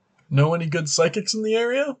Know any good psychics in the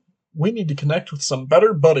area? We need to connect with some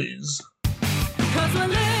better buddies. Cause we're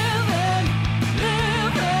living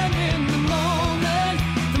in the moment.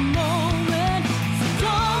 So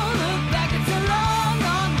don't look back, it's a long,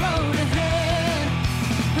 long road ahead.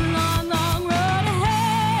 A long, long road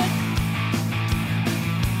ahead.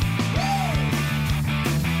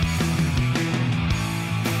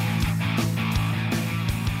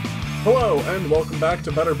 Hello, and welcome back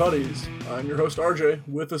to Better Buddies. I'm your host, RJ.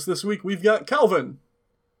 With us this week, we've got Calvin.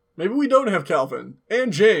 Maybe we don't have Calvin.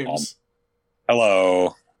 And James.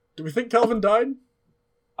 Hello. Do we think Calvin died?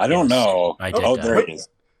 I don't know. I did Oh, die. there he is.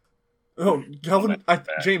 Oh, Calvin.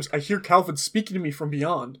 James, I hear Calvin speaking to me from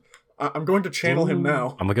beyond. I'm going to channel him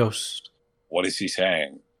now. I'm a ghost. What is he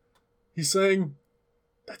saying? He's saying,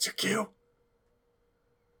 "That's your cue.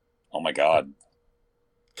 Oh my god.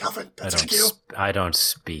 Calvin, that's your cue." I don't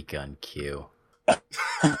speak on cue.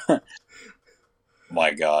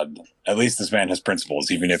 My god. At least this man has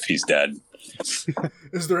principles, even if he's dead.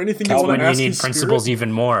 Is there anything Calvin, you want When to you ask need his principles spirit?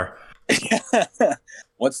 even more.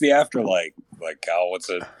 What's the after like? Like, Cal,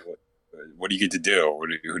 what do you get to do?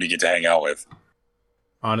 Who do you get to hang out with?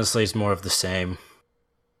 Honestly, it's more of the same.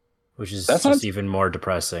 Which is That's just not- even more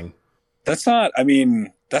depressing. That's not, I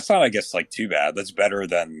guess, like, too bad. That's better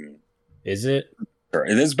than... Is it?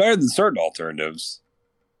 It is better than certain alternatives.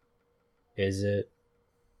 Is it?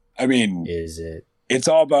 I mean, Is it? it's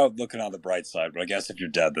all about looking on the bright side, but I guess if you're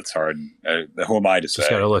dead, that's hard. Who am I to say? Just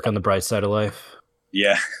gotta look on the bright side of life.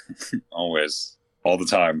 Yeah, always. All the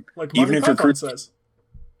time. Like Even Monty if you're Python crit- says.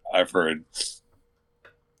 I've heard.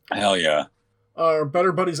 Hell yeah. Our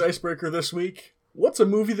Better Buddies icebreaker this week. What's a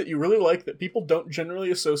movie that you really like that people don't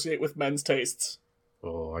generally associate with men's tastes?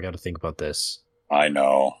 Oh, I gotta think about this. I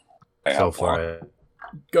know. I Go have for one. it.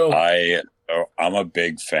 Go. I'm a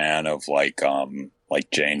big fan of like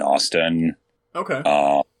Jane Austen. Okay.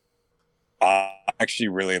 I actually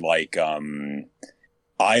really like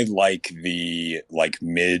I like the like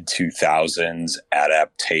mid 2000s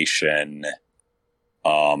adaptation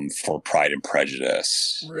for Pride and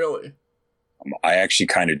Prejudice. Really? I actually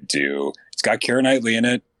kind of do. It's got Keira Knightley in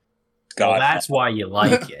it. It's got, Well, that's why you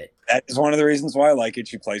like it. that is one of the reasons why I like it.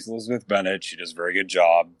 She plays Elizabeth Bennet. She does a very good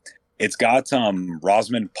job. It's got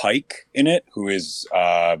Rosamund Pike in it, who is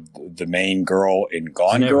the main girl in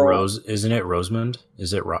Gone Girl. Isn't it Rosamund?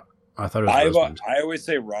 Is it I thought it was Rosamund. I always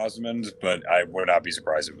say Rosamund, but I would not be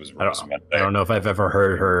surprised if it was Rosamund. I don't know if I've ever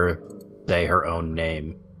heard her say her own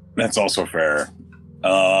name. That's also fair.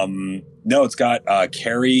 No, it's got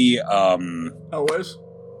Carrie. Always?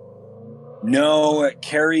 No,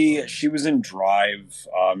 Carrie. She was in Drive.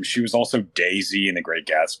 She was also Daisy in the Great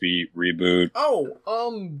Gatsby reboot.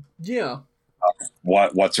 Oh, yeah.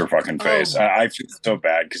 What's her fucking face? Oh. I feel so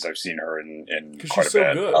bad because I've seen her in 'Cause quite she's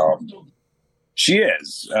a so bit. good. She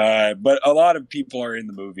is, but a lot of people are in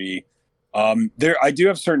the movie. I do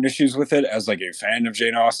have certain issues with it as like a fan of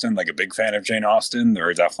Jane Austen, like a big fan of Jane Austen. There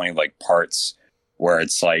are definitely like parts where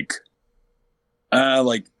it's like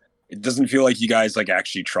it doesn't feel like you guys like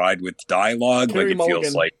actually tried with dialogue. Carey Like it Mulligan.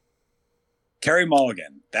 feels like Carrie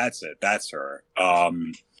Mulligan. That's it. That's her.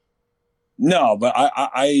 No, but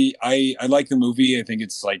I like the movie. I think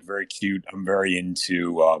it's like very cute. I'm very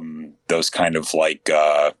into those kind of like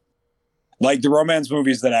the romance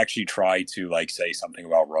movies that actually try to like say something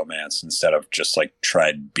about romance instead of just like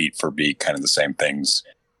tread beat for beat kind of the same things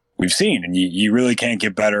we've seen. And you really can't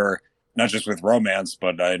get better, not just with romance,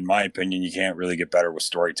 but in my opinion, you can't really get better with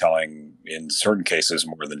storytelling in certain cases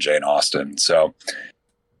more than Jane Austen. So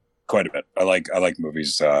quite a bit. I like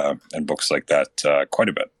movies and books like that quite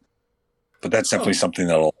a bit. But that's definitely something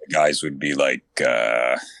that a lot of guys would be like,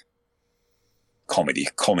 call me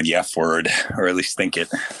the F word, or at least think it.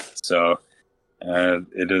 So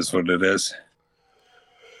it is what it is.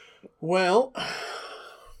 Well,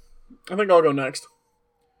 I think I'll go next.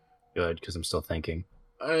 Good, because I'm still thinking.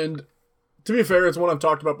 And to be fair, it's one I've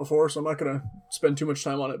talked about before, so I'm not going to spend too much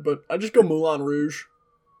time on it, but I just go Moulin Rouge.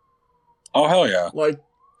 Oh, hell yeah. Like,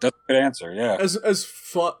 That's a good answer, yeah. as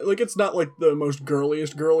fun, like, it's not like the most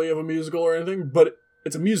girliest girly of a musical or anything, but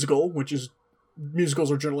it's a musical, which is,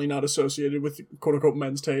 musicals are generally not associated with quote-unquote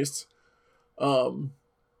men's tastes. And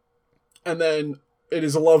then it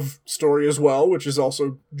is a love story as well, which is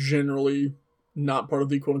also generally not part of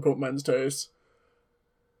the quote-unquote men's tastes.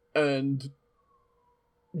 And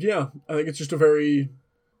yeah, I think it's just a very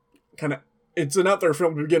kind of, it's an out there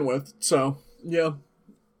film to begin with. So yeah,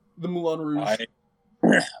 the Moulin Rouge.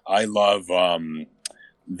 I love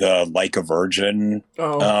the Like a Virgin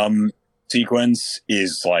sequence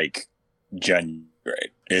is like genuinely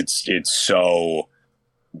great. It's so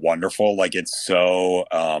wonderful. Like it's so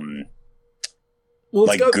Well,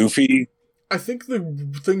 like goofy. I think the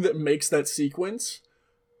thing that makes that sequence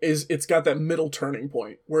is it's got that middle turning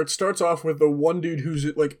point where it starts off with the one dude who's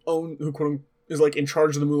like is like in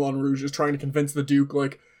charge of the Moulin Rouge is trying to convince the Duke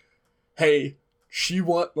like, hey, she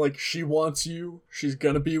wants you, she's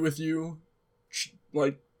gonna be with you,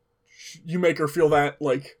 you make her feel that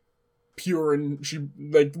like pure and she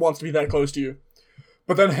like wants to be that close to you.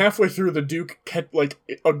 But then halfway through, the Duke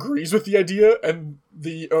agrees with the idea, and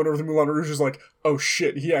the owner of the Moulin Rouge is like, "Oh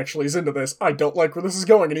shit, he actually is into this. I don't like where this is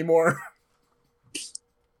going anymore."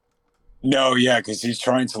 No, yeah, because he's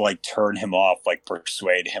trying to like turn him off, like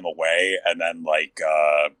persuade him away, and then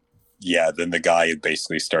then the guy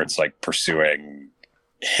basically starts like pursuing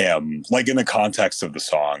him, like in the context of the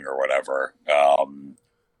song or whatever.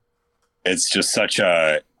 It's just such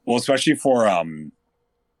a especially for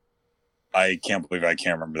I can't believe I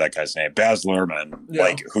can't remember that guy's name. Baz Luhrmann,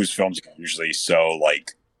 like whose films are usually so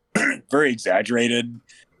like very exaggerated.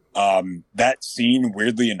 That scene,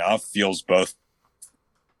 weirdly enough, feels both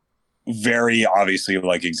very obviously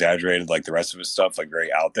like exaggerated, like the rest of his stuff, like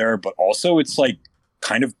very out there, but also it's like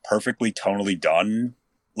kind of perfectly tonally done.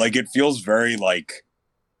 Like it feels very like.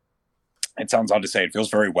 It sounds odd to say. It feels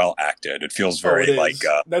very well acted. It feels very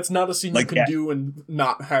that's not a scene like, you can do and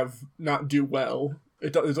not do well.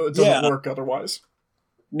 It doesn't work otherwise.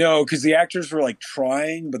 No, because the actors were like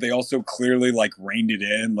trying, but they also clearly like reined it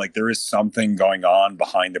in. Like there is something going on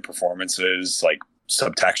behind the performances, like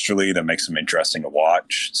subtextually, that makes them interesting to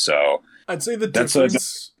watch. So I'd say the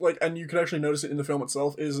difference, and you can actually notice it in the film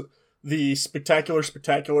itself, is the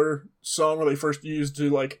Spectacular song where they first used to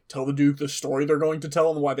like tell the Duke the story they're going to tell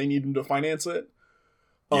and why they need him to finance it.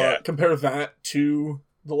 Compare that to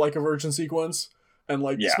the Like a Virgin sequence. And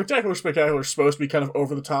Spectacular is supposed to be kind of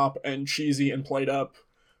over the top and cheesy and played up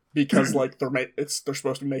because like they're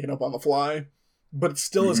supposed to be making up on the fly, but it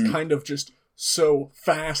still is kind of just so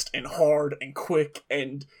fast and hard and quick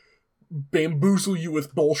and bamboozle you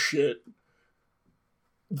with bullshit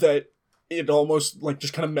that it almost like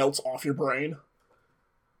just kind of melts off your brain.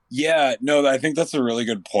 Yeah, no, I think that's a really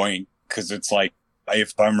good point because it's like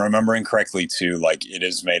if I'm remembering correctly too, like it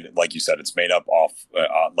is made, like you said, it's made up off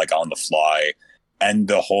like on the fly. And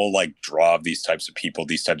the whole like draw of these types of people,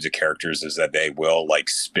 these types of characters is that they will like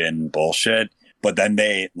spin bullshit, but then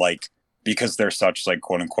they like, because they're such like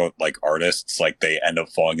quote unquote like artists, like they end up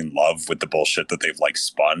falling in love with the bullshit that they've like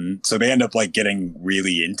spun. So they end up like getting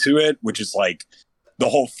really into it, which is like the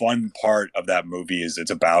whole fun part of that movie is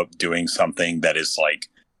it's about doing something that is like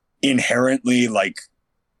inherently like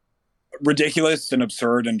ridiculous and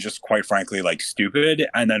absurd and just quite frankly like stupid,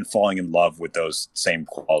 and then falling in love with those same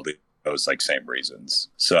quality, those like same reasons.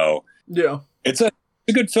 So yeah, it's a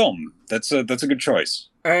good film. That's a good choice.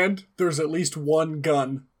 And there's at least one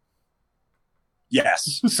gun.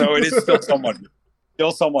 Yes, so it is still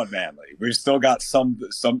somewhat manly. We've still got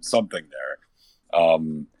something there.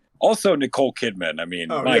 Also Nicole Kidman. I mean,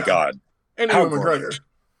 God, and Ewan McGregor.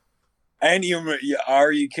 And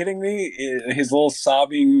are you kidding me? His little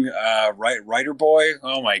sobbing writer boy.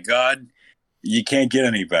 Oh my God, you can't get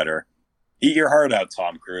any better. Eat your heart out,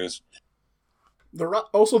 Tom Cruise.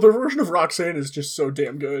 Also, their version of Roxanne is just so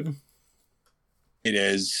damn good. It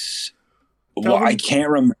is. Calvin, well, I can't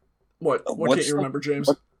remember. What can't you remember, James?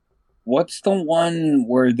 What's the one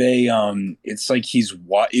where they it's like is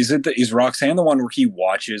Roxanne the one where he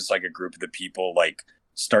watches like a group of the people like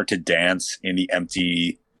start to dance in the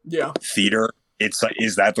empty theater? It's like,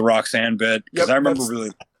 is that the Roxanne bit? Because I remember really.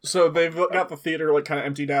 So they've got the theater like kind of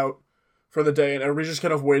emptied out for the day, and everybody's just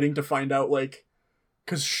kind of waiting to find out, like,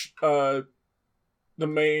 because the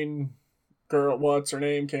main girl, what's her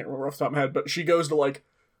name? Can't remember off the top of my head, but she goes to like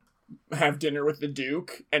have dinner with the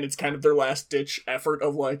Duke, and it's kind of their last ditch effort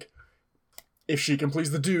of like, if she can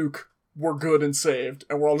please the Duke, we're good and saved,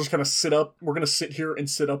 and we're all just kind of we're gonna sit here and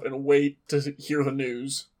sit up and wait to hear the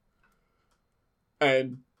news.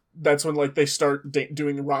 And that's when like they start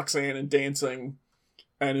doing Roxanne and dancing,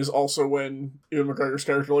 and is also when Ewan McGregor's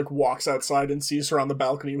character like walks outside and sees her on the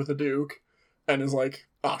balcony with the Duke, and is like,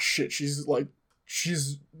 "Oh shit!"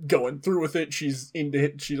 She's going through with it. She's into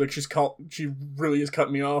it. She really is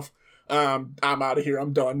cutting me off. I'm out of here.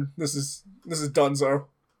 I'm done. This is donezo.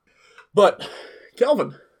 But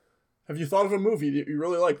Calvin, have you thought of a movie that you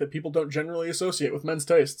really like that people don't generally associate with men's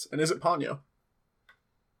tastes? And is it Ponyo?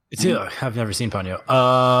 I've never seen Ponyo.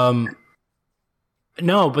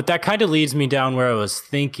 No, but that kind of leads me down where I was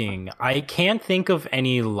thinking. I can't think of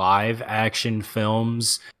any live action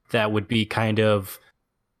films that would be kind of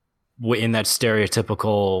in that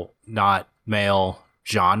stereotypical not male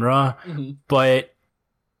genre. Mm-hmm. But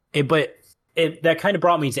that kind of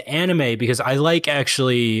brought me to anime because I like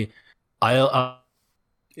actually.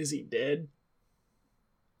 Is he dead?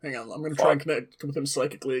 Hang on, I'm gonna try and connect with him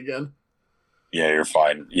psychically again. Yeah, you're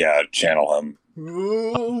fine. Yeah, channel him.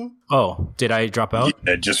 Ooh. Oh, did I drop out?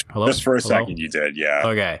 Yeah, just Hello? for a Hello? second, you did. Yeah.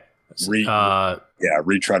 Okay.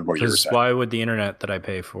 Retread what you were Because saying. why would the internet that I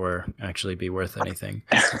pay for actually be worth anything?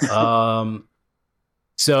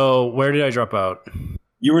 So where did I drop out?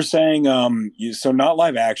 You were saying, so not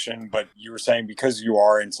live action, but you were saying because you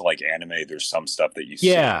are into like anime, there's some stuff that you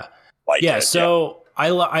see. Yeah. Like Yeah, it. so I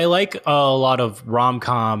like a lot of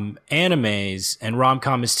rom-com animes, and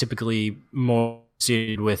rom-com is typically more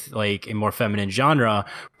associated with like a more feminine genre,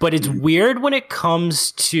 but it's weird when it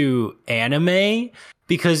comes to anime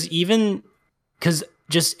because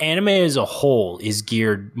just anime as a whole is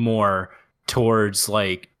geared more towards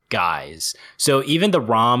like guys. So even the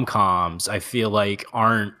rom-coms I feel like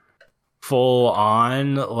aren't full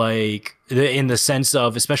on like in the sense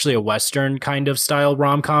of, especially a Western kind of style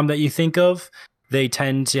rom-com that you think of, they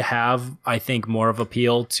tend to have, I think, more of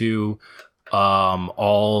appeal to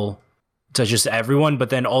just everyone, but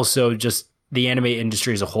then also just the anime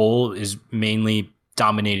industry as a whole is mainly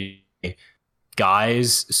dominated by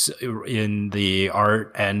guys in the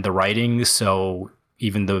art and the writing. So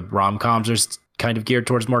even the rom-coms are kind of geared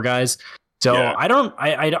towards more guys. So yeah. I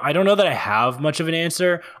don't know that I have much of an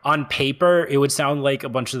answer. On paper, it would sound like a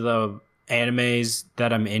bunch of the animes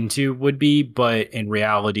that I'm into would be, but in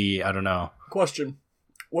reality, I don't know. Question.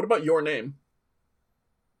 What about Your Name?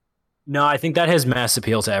 No, I think that has mass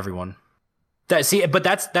appeal to everyone. But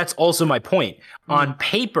that's also my point. On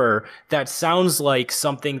paper, that sounds like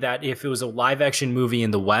something that if it was a live action movie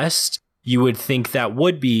in the West, you would think that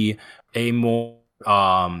would be a more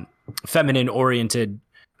feminine oriented,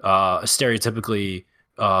 stereotypically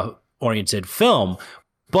oriented film.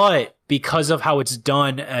 But because of how it's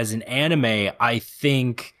done as an anime, I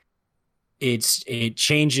think it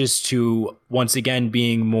changes to once again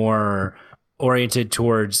being more oriented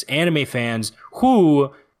towards anime fans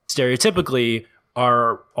who stereotypically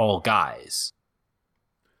are all guys.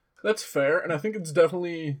 That's fair, and I think it's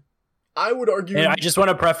definitely, I would argue. And I just want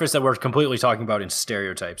to preface that we're completely talking about in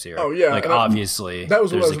stereotypes here. Oh yeah, like obviously that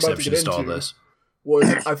was what there's I was about to get exceptions to all into, this.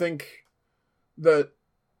 Was I think that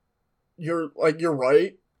you're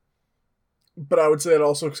right, but I would say it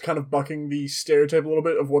also is kind of bucking the stereotype a little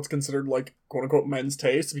bit of what's considered like quote unquote men's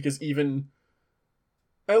taste, because even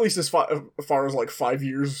at least as far as like 5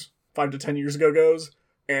 to 10 years ago goes,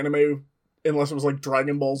 anime, unless it was like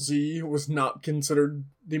Dragon Ball Z, was not considered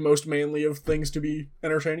the most manly of things to be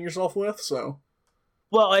entertaining yourself with. So,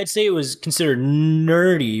 well, I'd say it was considered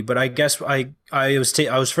nerdy, but I guess I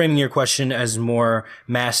was framing your question as more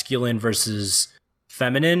masculine versus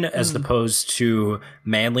feminine, as opposed to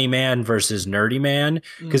manly man versus nerdy man.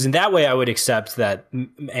 Because in that way, I would accept that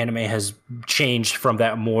anime has changed from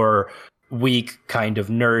that more weak kind of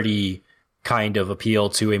nerdy kind of appeal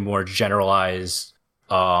to a more generalized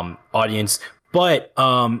audience. But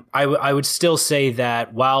I would still say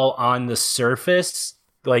that while on the surface,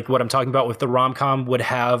 like what I'm talking about with the rom-com would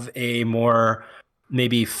have a more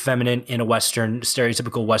maybe feminine in a Western,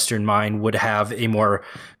 stereotypical Western mind would have a more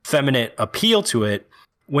feminine appeal to it.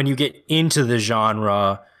 When you get into the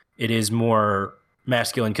genre, it is more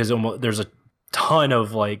masculine because there's a ton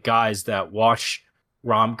of like guys that watch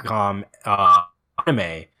rom-com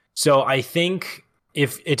anime. So I think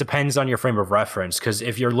if it depends on your frame of reference, because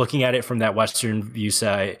if you're looking at it from that Western view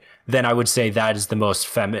side, then I would say that is the most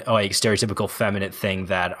stereotypical feminine thing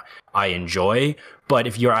that I enjoy. But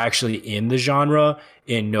if you're actually in the genre,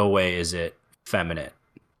 in no way is it feminine.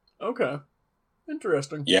 Okay.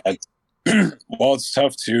 Interesting. Yeah. Well, it's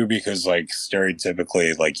tough too because like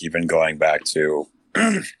stereotypically, like even going back to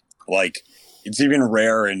like it's even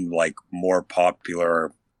rare in like more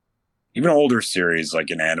popular, even older series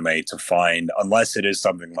like in anime to find, unless it is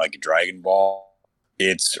something like Dragon Ball,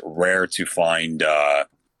 it's rare to find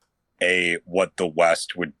what the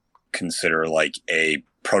West would consider like a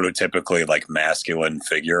prototypically like masculine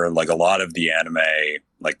figure. Like a lot of the anime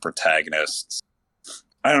like protagonists,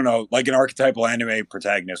 I don't know, like an archetypal anime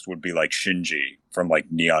protagonist would be like Shinji from like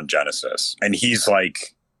Neon Genesis, and he's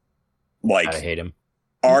like I hate him.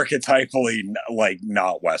 Archetypally like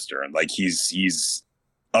not Western. Like he's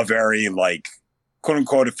a very like quote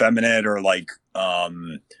unquote effeminate or like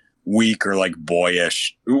weak or like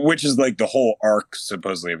boyish, which is like the whole arc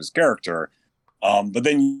supposedly of his character. But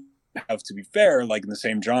then you have to be fair, like in the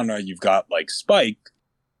same genre, you've got like Spike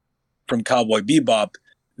from Cowboy Bebop,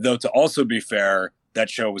 though to also be fair, that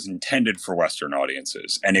show was intended for Western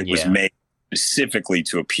audiences and it was made specifically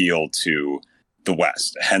to appeal to the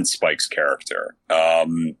West, hence Spike's character.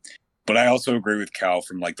 But I also agree with Cal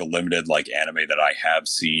from like the limited like anime that I have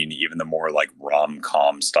seen, even the more like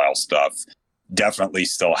rom-com style stuff definitely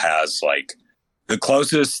still has like the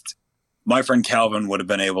closest my friend Calvin would have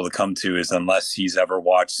been able to come to is unless he's ever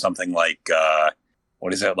watched something like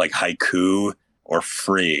what is it, like Haiku or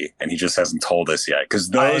Free, and he just hasn't told us yet because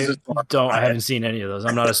those I haven't seen any of those.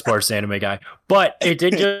 I'm not a sports anime guy, but it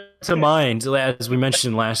did just to mind, as we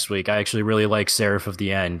mentioned last week. I actually really like Seraph of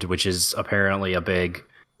the End, which is apparently a big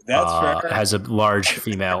that's fair. has a large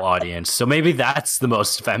female audience. So maybe that's the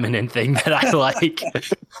most feminine thing that I like.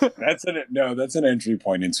 That's an entry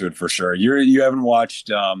point into it for sure. You haven't watched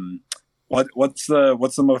what's the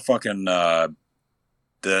motherfucking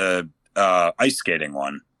the ice skating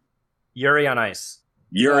one? Yuri on Ice.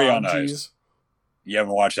 Yuri Oh, on Ice. geez. You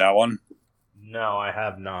haven't watched that one? No, I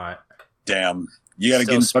have not. Damn. You gotta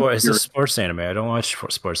Still get sports. It's a sports anime. I don't watch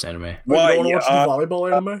sports anime. Wait, Well, you don't want to watch the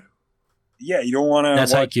volleyball anime? yeah, you don't want to.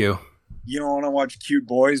 That's IQ. You don't want to watch cute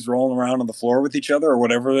boys rolling around on the floor with each other or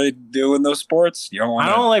whatever they do in those sports. You don't want.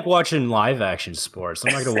 I don't like watching live action sports.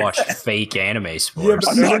 I'm not going to watch fake anime Yeah, sports.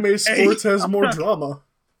 but I'm not anime gay. sports has more drama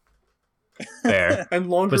Fair. and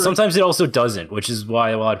longer. But sometimes it also doesn't, which is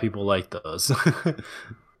why a lot of people like those.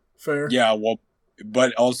 Fair. Yeah, well,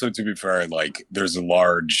 but also to be fair, like there's a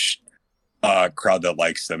large crowd that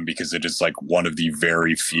likes them because it is like one of the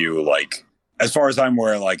very few, like as far as I'm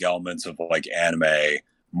aware, like elements of like anime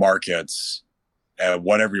markets,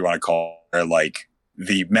 whatever you want to call it, like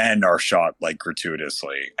the men are shot like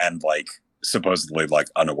gratuitously and like supposedly like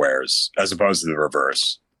unawares, as opposed to the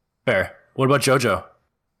reverse. Fair. What about JoJo?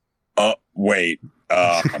 Wait,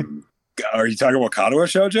 are you talking about Kadoa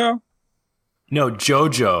Shoujo? No,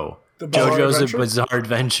 JoJo. The Bizarre JoJo's Adventure? a Bizarre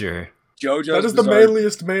Adventure. JoJo's That is the Bizarre-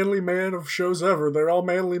 manliest manly man of shows ever. They're all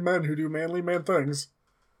manly men who do manly man things.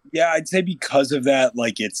 Yeah, I'd say because of that,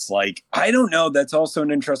 like it's like I don't know. That's also an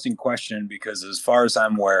interesting question because as far as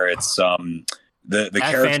I'm aware, it's the That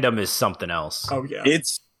character. fandom is something else. Oh yeah.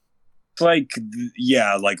 It's like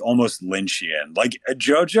yeah, like almost Lynchian. Like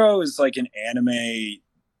JoJo is like an anime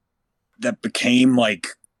that became like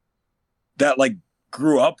that, like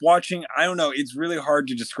grew up watching. I don't know. It's really hard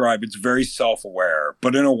to describe. It's very self-aware,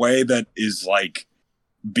 but in a way that is like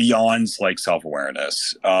beyond like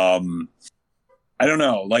self-awareness. I don't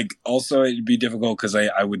know. Like, also, it'd be difficult because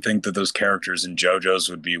I would think that those characters in JoJo's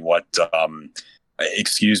would be what,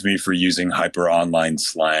 excuse me for using hyper online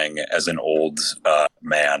slang as an old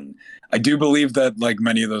man. I do believe that, like,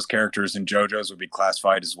 many of those characters in JoJo's would be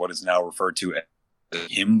classified as what is now referred to as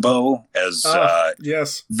himbo, as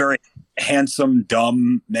Yes. very handsome,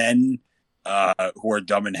 dumb men who are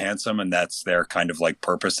dumb and handsome, and that's their kind of like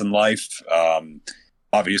purpose in life.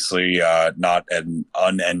 Obviously, not an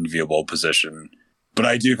unenviable position. But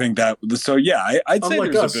I do think that, so yeah, I'd say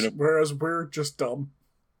Unlike there's us, a bit of, whereas we're just dumb.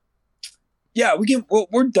 yeah,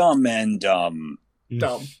 we're dumb and Dumb.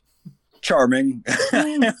 charming.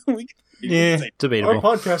 we Yeah, can say, Our debatable.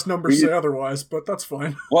 podcast numbers say otherwise, but that's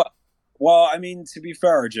fine. well, I mean, to be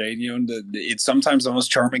fair, Jay, you know, it's sometimes the most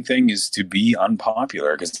charming thing is to be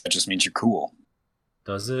unpopular because that just means you're cool.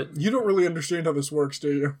 Does it? You don't really understand how this works,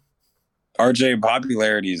 do you? RJ,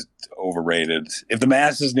 popularity is overrated. If the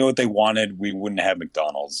masses knew what they wanted, we wouldn't have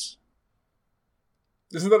McDonald's.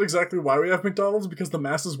 Isn't that exactly why we have McDonald's? Because the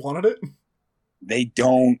masses wanted it? They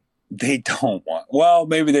don't want. Well,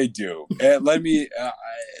 maybe they do.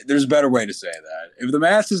 There's a better way to say that. If the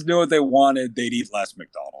masses knew what they wanted, they'd eat less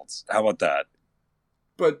McDonald's. How about that?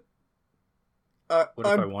 But What if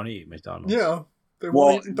I I'm, want to eat McDonald's? yeah, they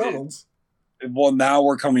Well, want to eat McDonald's. Well, now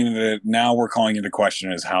we're calling into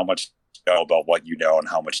question is how much you know about what you know and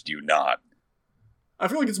how much do you not. I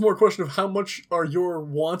feel like it's more a question of how much are your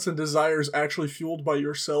wants and desires actually fueled by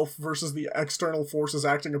yourself versus the external forces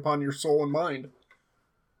acting upon your soul and mind.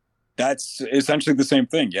 That's essentially the same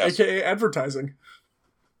thing. Yes, AKA advertising.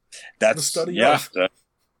 that's the study yeah. of.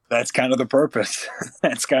 That's kind of the purpose.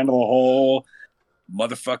 That's kind of the whole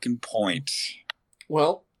motherfucking point.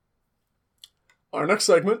 Well, our next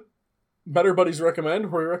segment, Better Buddies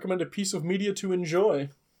Recommend, where we recommend a piece of media to enjoy.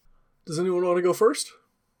 Does anyone want to go first?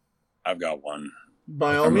 I've got one.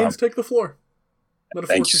 By all I'm means, up. take the floor.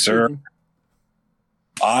 Thank you, sir. Speaking.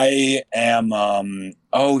 I am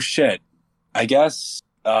oh shit. I guess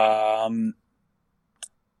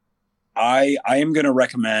I am gonna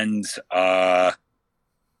recommend have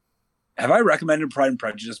I recommended Pride and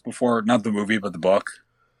Prejudice before? Not the movie, but the book.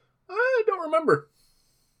 I don't remember.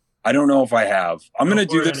 I don't know if I have. I'm gonna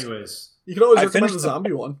do this. Anyways. You can always I recommend finished the the-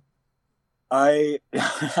 zombie one. I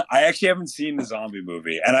actually haven't seen the zombie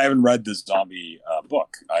movie, and I haven't read the zombie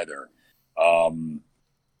book either.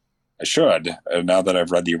 I should, now that I've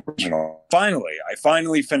read the original. I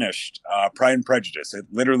finally finished Pride and Prejudice. It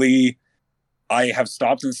literally, I have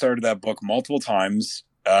stopped and started that book multiple times.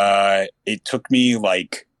 It took me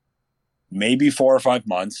like maybe 4 or 5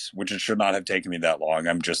 months, which it should not have taken me that long.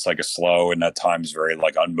 I'm just like a slow and at times very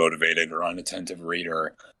like unmotivated or unattentive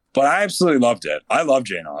reader. But I absolutely loved it. I love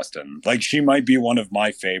Jane Austen. Like, she might be one of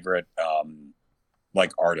my favorite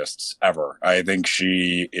like artists ever. I think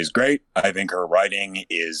she is great. I think her writing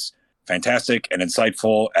is fantastic and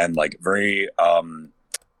insightful and like very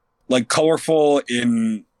like colorful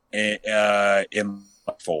in a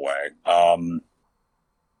full way.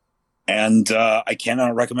 And I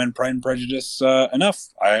cannot recommend Pride and Prejudice enough.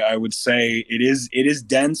 I would say it is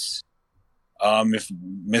dense. If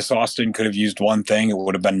Miss Austen could have used one thing, it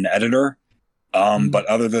would have been an editor. But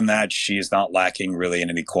other than that, she is not lacking really in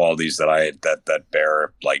any qualities that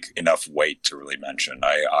bear like enough weight to really mention.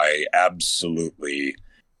 I absolutely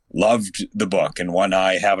loved the book, and when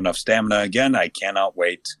I have enough stamina again, I cannot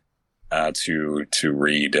wait to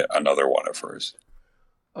read another one of hers.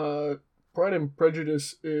 Pride and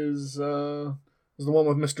Prejudice is the one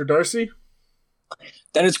with Mr. Darcy.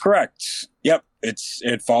 That is correct. Yep,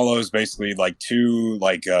 it follows basically like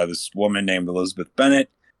this woman named Elizabeth Bennet,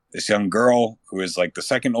 this young girl who is like the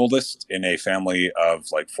second oldest in a family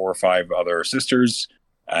of like 4 or 5 other sisters,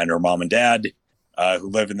 and her mom and dad, who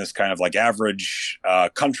live in this kind of like average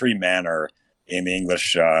country manor in the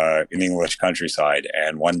English countryside.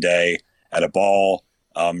 And one day at a ball,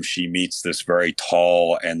 she meets this very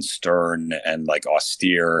tall and stern and like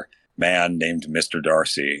austere man named Mr.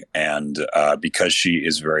 Darcy. And because she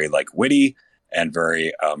is very like witty and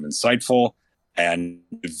very insightful and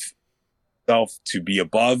self to be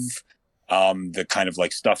above the kind of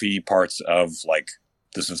like stuffy parts of like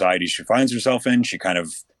the society she finds herself in, she kind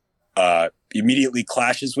of immediately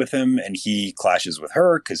clashes with him, and he clashes with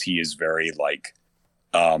her because he is very like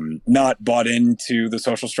not bought into the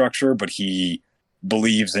social structure, but he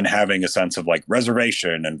believes in having a sense of like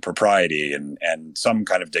reservation and propriety and some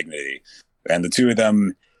kind of dignity. And the two of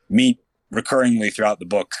them meet recurringly throughout the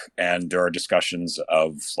book, and there are discussions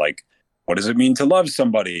of like, what does it mean to love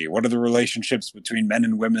somebody? What are the relationships between men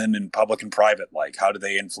and women in public and private like? How do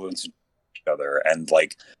they influence each other? And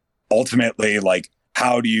like ultimately, like,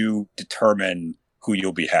 how do you determine who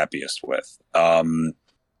you'll be happiest with?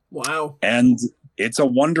 Wow. And it's a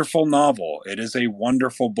wonderful novel. It is a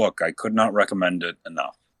wonderful book. I could not recommend it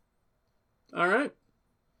enough. All right.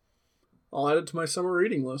 I'll add it to my summer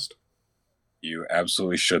reading list. You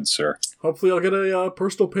absolutely should, sir. Hopefully I'll get a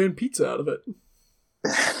personal pan pizza out of it.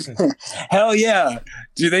 Hell yeah.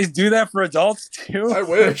 Do they do that for adults too? I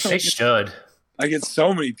wish. They should. I get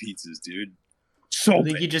so many pizzas, dude. I So think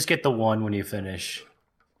many. you just get the one when you finish.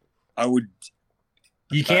 I would.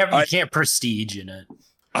 You can't prestige in it.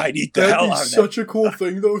 I'd eat the That'd hell be out of that. such a cool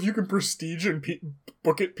thing, though, if you can prestige and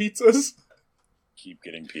book it pizzas. Keep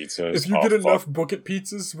getting pizzas. If you Oh, get fuck. enough book it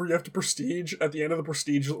pizzas where you have to prestige, at the end of the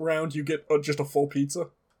prestige round, you get just a full pizza.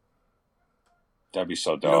 That'd be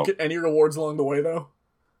so You don't dope. get any rewards along the way, though.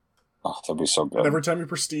 Oh, that'd be so And good. every time you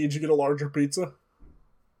prestige, you get a larger pizza.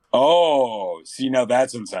 Oh, see, now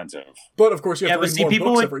that's incentive. But, of course, you have Yeah, to but read see, more people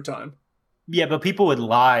books would- every time. Yeah, but people would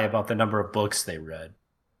lie about the number of books they read.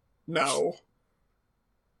 No.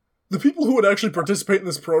 The people who would actually participate in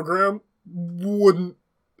this program wouldn't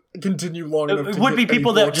continue long enough It to would be get any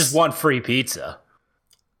people that books. just want free pizza.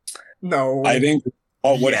 No. I think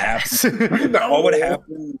what would Yes. happen. No. What would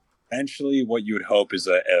happen eventually? What you would hope is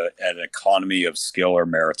an economy of skill or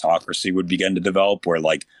meritocracy would begin to develop, where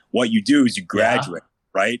like what you do is you graduate,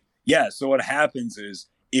 right? Yeah. So what happens is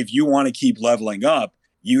if you want to keep leveling up,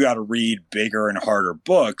 you got to read bigger and harder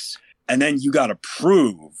books, and then you got to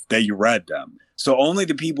prove that you read them. So only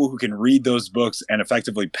the people who can read those books and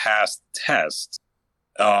effectively pass tests,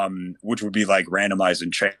 which would be like randomized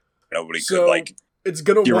and checked, nobody So- could like. It's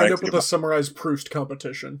gonna wind up Theoretically. with a summarized Proust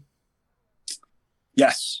competition.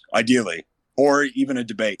 Yes, ideally, or even a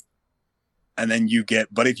debate, and then you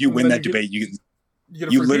get. But if you And win then that you get- debate, you get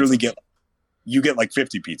a you free literally pizza. get like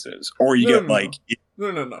 50 pizzas, or you No, get no, like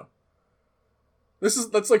No.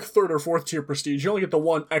 That's like 3rd or 4th tier prestige. You only get the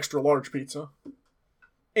one extra large pizza.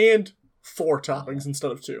 And 4 toppings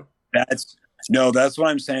instead of 2. that's what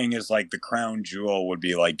I'm saying is like the crown jewel would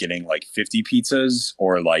be like getting like 50 pizzas,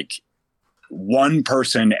 or like one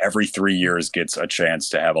person every 3 years gets a chance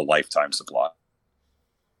to have a lifetime supply.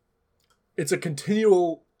 It's a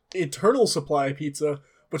continual, eternal supply of pizza,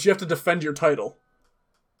 but you have to defend your title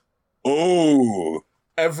Oh,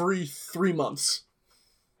 every 3 months.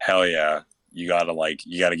 hell yeah! You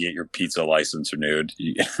gotta get your pizza license renewed.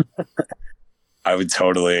 I would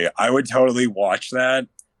totally watch that.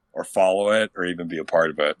 or follow it or even be a part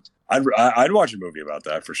of it. I'd watch a movie about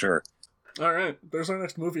that for sure. All right, there's our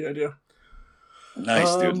next movie idea.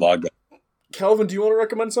 Nice, dude. Log that. Calvin, do you want to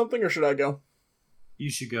recommend something, or should I go? You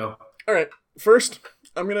should go. All right, first,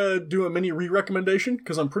 I'm going to do a mini re-recommendation,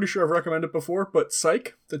 because I'm pretty sure I've recommended it before, but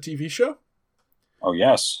Psych, the TV show. Oh,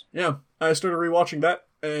 yes. Yeah, I started rewatching that,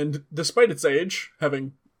 and despite its age,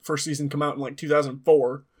 having first season come out in like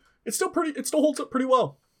 2004, it still holds up pretty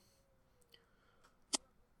well.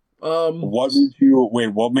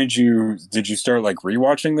 What made you, did you start like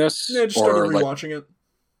rewatching this? Yeah, I just started Or, like- rewatching it.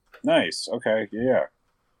 Nice. Okay. Yeah.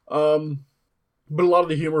 But a lot of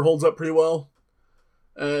the humor holds up pretty well,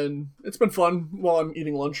 and it's been fun while I'm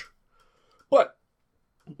eating lunch. But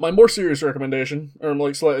my more serious recommendation, or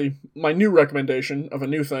like slightly my new recommendation of a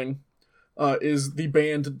new thing, is the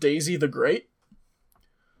band Daisy the Great.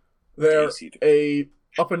 They're Daisy a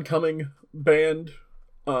up and coming band.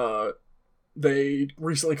 They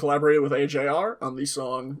recently collaborated with AJR on the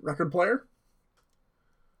song Record Player.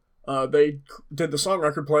 They did the song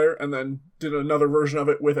Record Player and then did another version of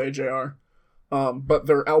it with AJR. But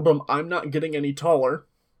their album I'm Not Getting Any Taller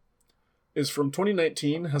is from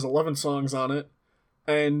 2019, has 11 songs on it,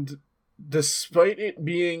 and despite it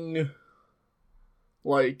being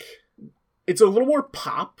like, it's a little more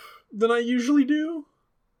pop than I usually do.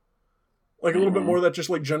 Like a little bit more of that just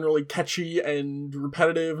like generally catchy and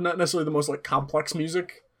repetitive, not necessarily the most like complex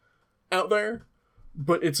music out there,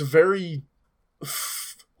 but it's very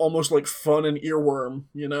almost like fun and earworm,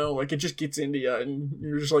 you know? Like it just gets into you and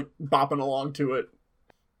you're just like bopping along to it.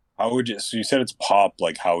 How would you, so you said it's pop,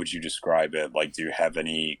 like how would you describe it? Like, do you have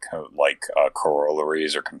any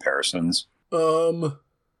corollaries or comparisons? No.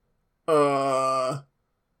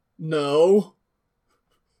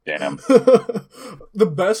 Damn.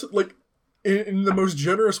 The best, like, in the most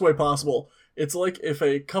generous way possible, it's like if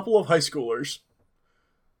a couple of high schoolers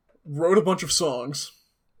wrote a bunch of songs,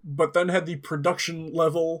 but then had the production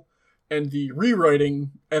level and the rewriting,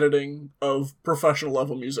 editing of professional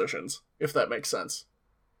level musicians, if that makes sense.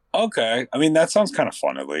 Okay. I mean, that sounds kind of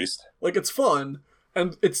fun, at least. Like, it's fun,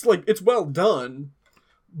 and it's, like, it's well done,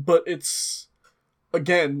 but it's,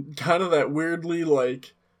 again, kind of that weirdly,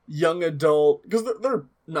 like, young adult, because they're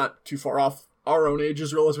not too far off our own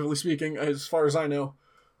ages, relatively speaking, as far as I know,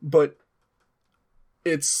 but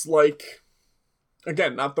it's, like,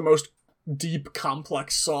 again, not the most deep,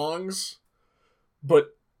 complex songs,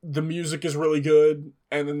 but the music is really good,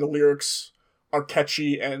 and then the lyrics are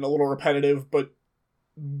catchy and a little repetitive, but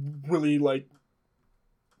really, like,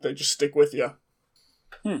 they just stick with you.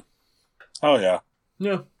 Oh, yeah.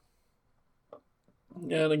 Yeah.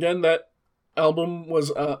 And again, that album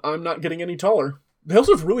was I'm Not Getting Any Taller. They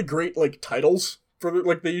also have really great, like, titles for the,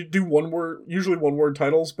 like, they do usually one word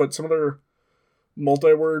titles, but some of their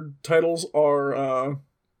multi-word titles are,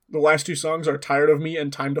 the last two songs are Tired of Me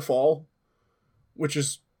and Time to Fall, which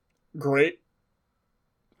is great,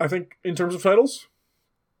 I think, in terms of titles.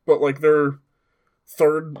 But, like, their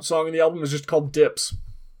third song in the album is just called Dips.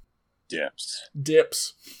 Dips.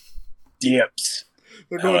 Dips. Dips.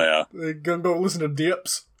 They're Hell yeah. gonna go listen to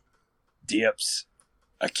Dips. Dips.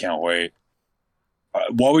 I can't wait.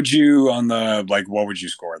 What would you what would you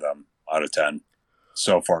score them out of 10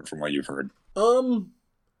 so far from what you've heard?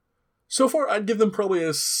 So far I'd give them probably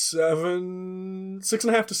a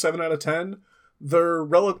 6.5 to 7 out of 10. They're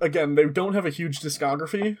again, they don't have a huge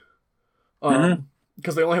discography.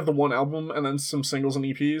 Because they only have the one album and then some singles and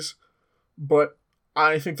EPs. But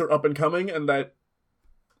I think they're up and coming, and that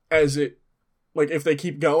if they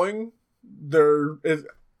keep going,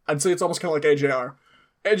 I'd say it's almost kind of like AJR.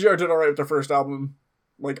 AJR did alright with their first album.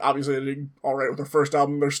 Like, obviously they did alright with their first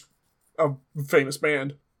album. They're a famous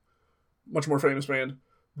band. Much more famous band.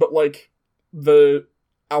 But, like, the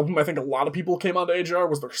album I think a lot of people came onto AJR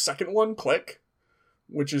was their second one, Click,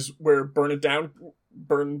 which is where Burn It Down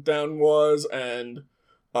was, and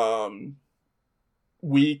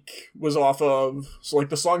Weak was off of. So, like,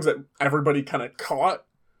 the songs that everybody kind of caught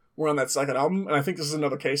were on that second album, and I think this is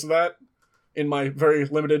another case of that in my very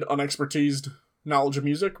limited, unexpertised knowledge of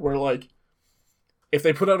music, where, like, if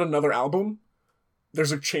they put out another album,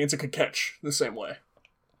 there's a chance it could catch the same way.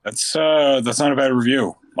 That's not a bad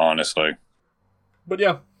review, honestly. But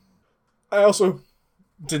yeah, I also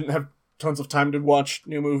didn't have tons of time to watch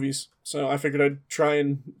new movies, so I figured I'd try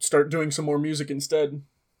and start doing some more music instead,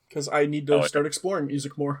 because I need to start exploring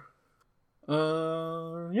music more.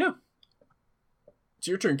 Yeah. It's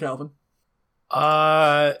your turn, Calvin.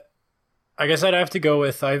 I guess I'd have to go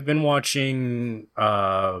with, I've been watching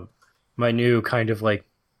my new kind of like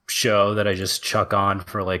show that I just chuck on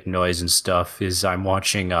for like noise and stuff, is I'm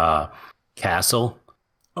watching Castle.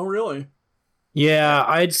 Oh, really? Yeah,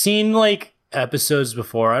 I'd seen like episodes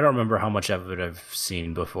before. I don't remember how much of it I've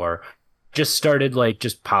seen before. Just started like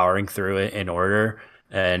just powering through it in order,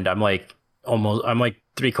 and I'm like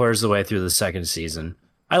three-quarters of the way through the second season.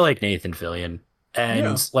 I like Nathan Fillion, and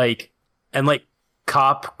Yeah. like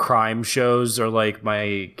cop crime shows are like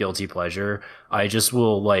my guilty pleasure. I just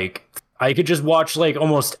will like I could just watch like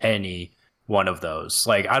almost any one of those.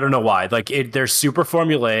 Like I don't know why. They're super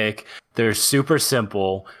formulaic, they're super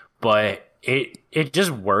simple, but it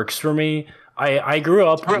just works for me. I grew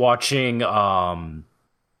up watching the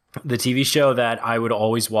TV show that I would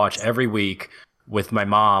always watch every week with my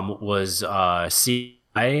mom was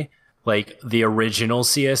CSI, like the original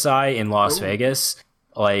CSI in Las Ooh. Vegas.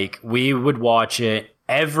 Like we would watch it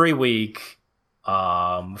every week.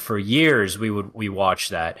 For years we watched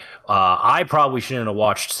that. I probably shouldn't have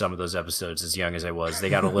watched some of those episodes as young as I was. They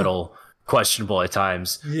got a little questionable at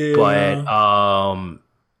times. Yeah. But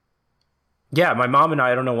yeah, my mom and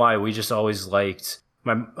I don't know why, we just always liked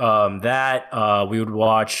my we would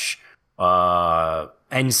watch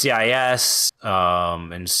NCIS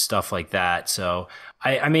and stuff like that. So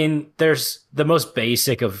I mean, there's the most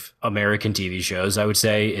basic of American TV shows, I would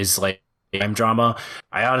say, is like crime drama.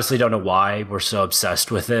 I honestly don't know why we're so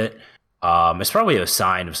obsessed with it. It's probably a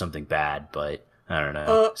sign of something bad, but I don't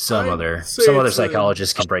know. Some I'd other say it's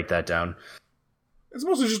psychologists can break that down. It's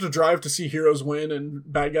mostly just a drive to see heroes win and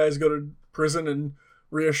bad guys go to prison and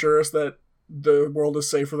reassure us that the world is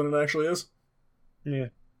safer than it actually is. Yeah.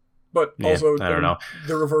 But Yeah, also, I don't know.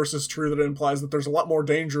 the reverse is true, that it implies that there's a lot more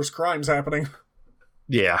dangerous crimes happening.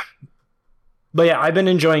 Yeah. But yeah, I've been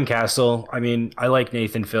enjoying Castle. I mean, I like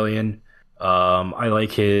Nathan Fillion. I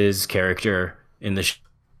like his character in the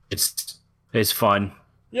it's fun.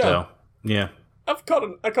 Yeah. So, yeah. I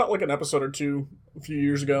caught like an episode or two a few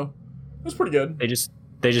years ago. It was pretty good. They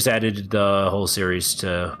just added the whole series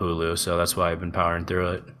to Hulu, so that's why I've been powering through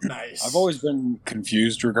it. Nice. I've always been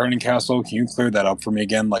confused regarding Castle. Can you clear that up for me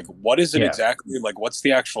again? Like, what is it Yeah. exactly? Like, what's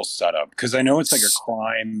the actual setup? Because I know it's like a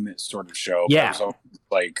crime sort of show. But Yeah. I was always,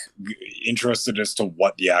 like, interested as to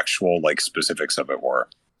what the actual like specifics of it were.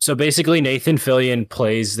 So basically, Nathan Fillion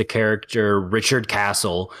plays the character Richard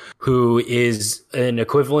Castle, who is an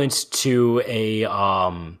equivalent to a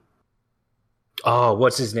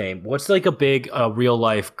what's his name? What's like a big real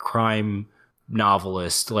life crime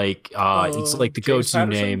novelist? Like it's like the James go-to Patterson?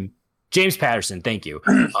 name. James Patterson, thank you.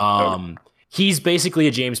 He's basically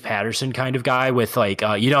a James Patterson kind of guy with like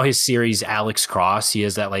his series Alex Cross. He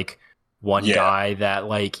has that like one Yeah. guy that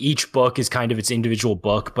like each book is kind of its individual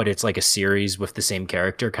book, but it's like a series with the same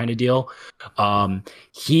character kind of deal.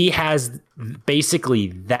 He has basically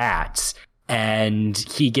that, and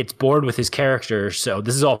he gets bored with his character. So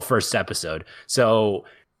this is all first episode. So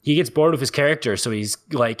he gets bored with his character, so he's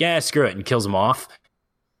like, yeah, screw it, and kills him off.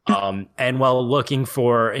 And while looking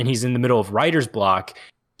and he's in the middle of writer's block,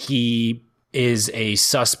 he is a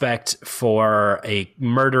suspect for a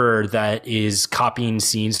murderer that is copying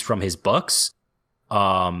scenes from his books.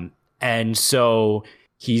 And so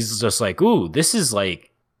he's just like, ooh, this is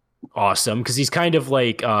like awesome, because he's kind of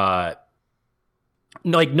like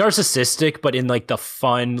narcissistic, but in like the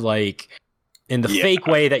fun, like in the Yeah. fake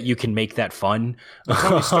way that you can make that fun. The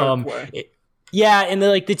Tony Stark way. Yeah, in the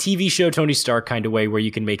TV show Tony Stark kind of way, where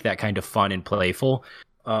you can make that kind of fun and playful.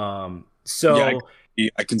 So Yeah,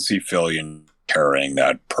 I can see Fillion carrying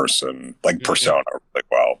that person, like persona, really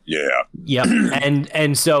well. Yeah. yeah,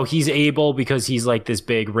 and so he's able, because he's like this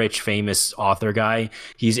big, rich, famous author guy.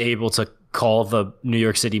 He's able to call the New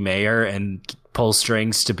York City mayor and pull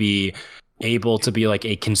strings to be able to be like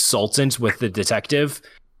a consultant with the detective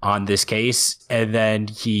on this case. And then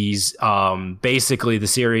he's basically, the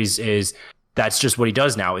series is, that's just what he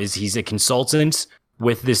does now, is he's a consultant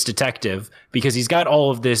with this detective, because he's got all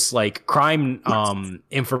of this like crime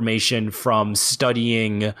information from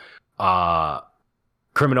studying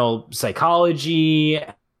criminal psychology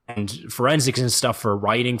and forensics and stuff for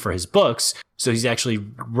writing for his books. So he's actually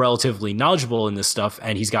relatively knowledgeable in this stuff,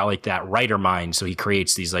 and he's got like that writer mind. So he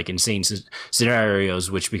creates these like insane scenarios,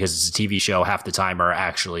 which, because it's a TV show, half the time are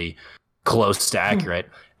actually close to accurate.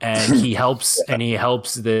 And he helps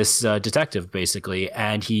this detective basically,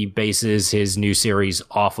 and he bases his new series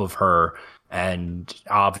off of her. And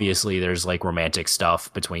obviously there's like romantic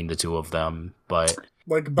stuff between the two of them, but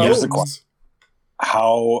Like Here's the Bones.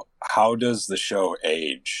 How does the show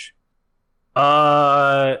age?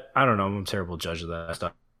 I don't know. I'm a terrible judge of that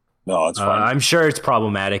stuff. No, it's fine. I'm sure it's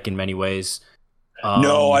problematic in many ways.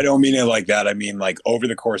 No, I don't mean it like that. I mean, like, over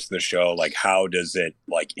the course of the show, like, how does it,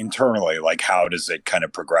 like, internally, like, how does it kind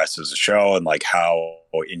of progress as a show, and like, how,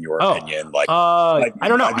 in your opinion, like, I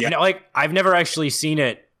don't know. yeah. I've never actually seen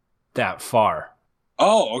it that far.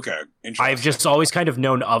 Oh, okay. Interesting. I've just always kind of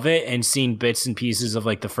known of it and seen bits and pieces of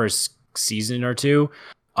like the first season or two.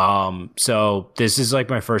 So this is like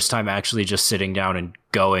my first time actually just sitting down and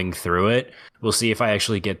going through it. We'll see if I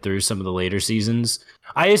actually get through some of the later seasons.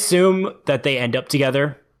 I assume that they end up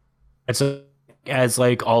together. As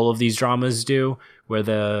like all of these dramas do, where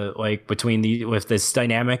the like between the with this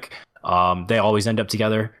dynamic, they always end up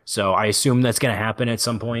together. So I assume that's gonna happen at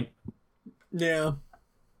some point. Yeah.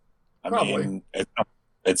 I Probably. mean,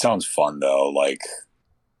 it sounds fun though. Like,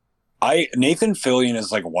 Nathan Fillion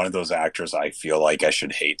is like one of those actors I feel like I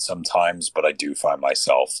should hate sometimes, but I do find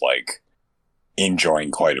myself like enjoying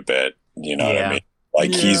quite a bit. You know what Yeah. I mean? Like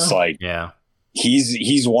he's Yeah. like Yeah.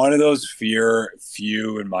 he's one of those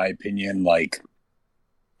few, in my opinion. Like,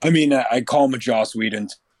 I mean, I call him a Joss Whedon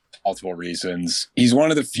for multiple reasons. He's one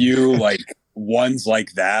of the few like ones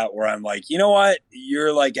like that where I'm like, you know what,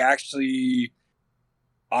 you're like actually.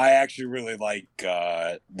 I actually really like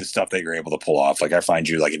the stuff that you're able to pull off. Like, I find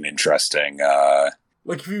you like an interesting.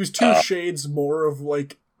 Like, if he was two shades more of,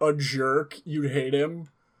 like, a jerk, you'd hate him.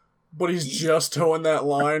 But he's just towing that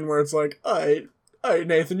line where it's like, alright,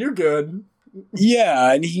 Nathan, you're good.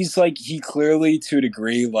 Yeah, and he's like, he clearly, to a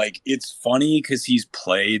degree, like, it's funny because he's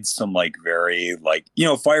played some like very like, you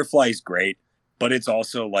know, Firefly is great, but it's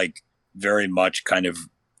also like very much kind of,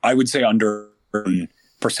 I would say, under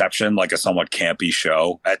perception, like a somewhat campy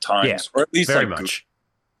show at times, Yeah, or at least very like much.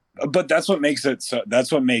 but that's what makes it so,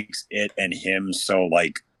 that's what makes it and him so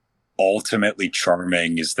like ultimately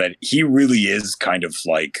charming, is that he really is kind of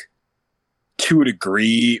like, to a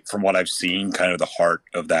degree, from what I've seen, kind of the heart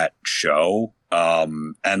of that show.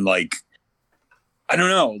 And like, I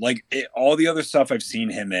don't know, like all the other stuff I've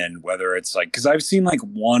seen him in, whether it's like, because I've seen like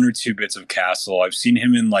one or two bits of Castle, I've seen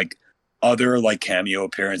him in like other like cameo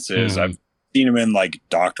appearances, I've seen him in like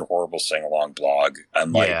Dr. Horrible Sing Along Blog,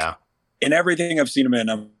 and like in everything I've seen him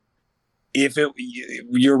in,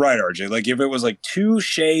 you're right, RJ, like if it was like two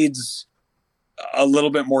shades a little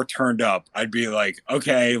bit more turned up, I'd be like,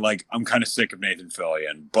 okay, like I'm kind of sick of Nathan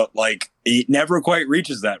Fillion, but like it never quite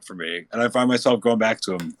reaches that for me, and I find myself going back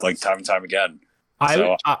to him like time and time again.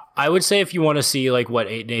 I would say if you want to see like what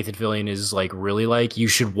Nathan Fillion is like really like, you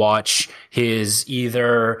should watch his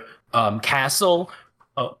either Castle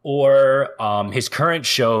or his current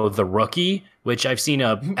show, The Rookie, which I've seen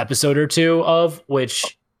a episode or two of,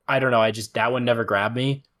 which I don't know, that one never grabbed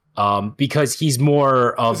me. Because he's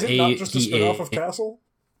more of Is it not just a spin-off of Castle?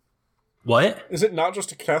 What? Is it not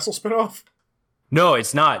just a Castle spin-off? No,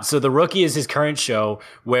 it's not. So The Rookie is his current show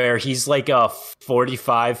where he's like a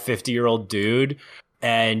 45, 50-year-old dude,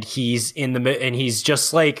 and he's and he's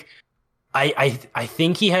just like, I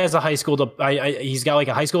think he has a high school, he's got like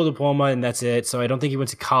a high school diploma and that's it. So I don't think he went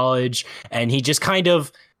to college, and he just kind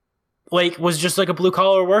of like was just like a blue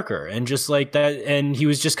collar worker and just like that. And he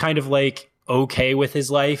was just kind of like okay with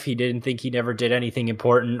his life. He didn't think he never did anything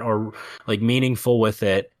important or like meaningful with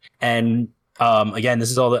it. And again,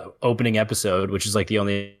 this is all the opening episode, which is like the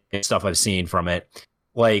only stuff I've seen from it.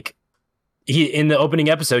 Like in the opening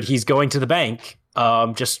episode, he's going to the bank,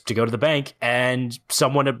 just to go to the bank, and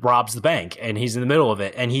someone robs the bank, and he's in the middle of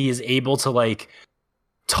it, and he is able to like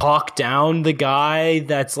talk down the guy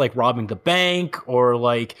that's like robbing the bank, or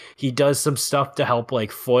like he does some stuff to help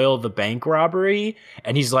like foil the bank robbery,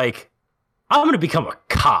 and he's like, I'm gonna become a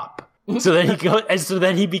cop. So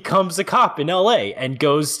then he becomes a cop in LA and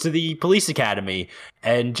goes to the police academy,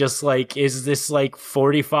 and just like is this like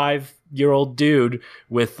 45-year-old dude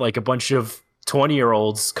with like a bunch of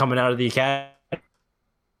 20-year-olds coming out of the academy.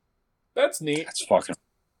 That's neat. That's fucking.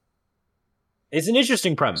 It's an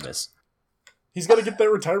interesting premise. He's got to get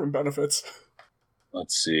their retirement benefits.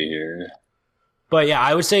 Let's see here. But yeah,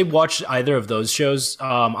 I would say watch either of those shows.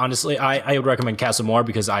 Honestly, I would recommend Castle more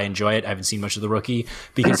because I enjoy it. I haven't seen much of The Rookie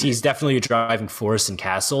because he's definitely a driving force in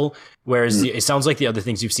Castle. Whereas it sounds like the other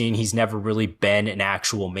things you've seen, he's never really been an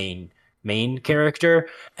actual main character.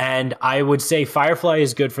 And I would say Firefly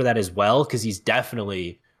is good for that as well because he's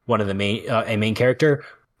definitely one of the a main character.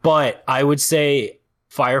 But I would say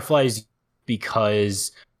Firefly is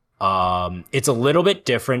because it's a little bit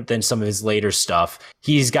different than some of his later stuff.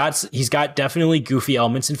 He's got definitely goofy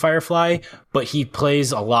elements in Firefly, but he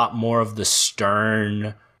plays a lot more of the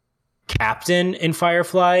stern captain in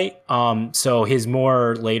Firefly. So his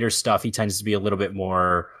more later stuff, he tends to be a little bit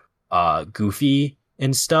more goofy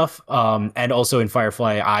and stuff. And also in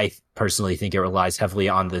Firefly, I personally think it relies heavily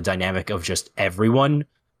on the dynamic of just everyone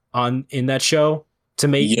in that show to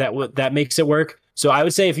make that makes it work. So I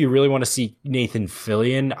would say if you really want to see Nathan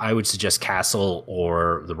Fillion, I would suggest Castle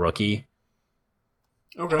or The Rookie.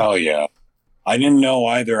 Okay. Oh yeah. I didn't know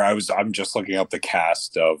either. I'm just looking up the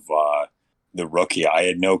cast of The Rookie. I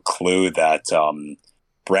had no clue that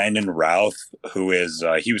Brandon Routh, who is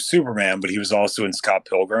he was Superman, but he was also in Scott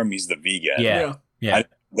Pilgrim. He's the vegan. Yeah. Yeah.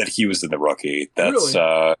 That he was in The Rookie. That's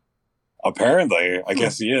Really? apparently. I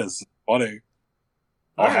guess he is. Funny.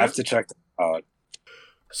 I'll have to check that out.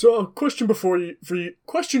 So, question for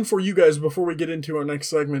you guys before we get into our next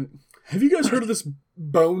segment. Have you guys heard of this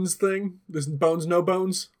Bones thing? This Bones No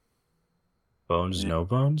Bones? Bones, no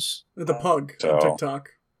bones? The pug So- on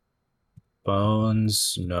TikTok.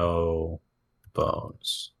 Bones, no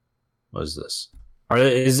bones. What is this?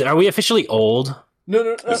 Are we officially old?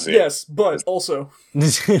 No, Is it- yes, but also, I'm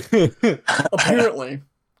apparently,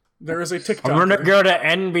 there is a TikTok. gonna go to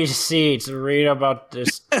NBC to read about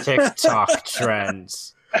this TikTok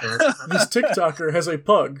trends. This TikToker has a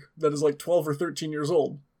pug that is like 12 or 13 years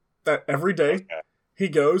old. That every day Okay. he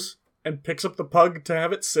goes and picks up the pug to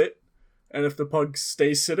have it sit, and if the pug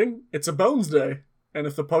stays sitting, it's a bones day. And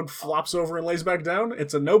if the pug flops over and lays back down,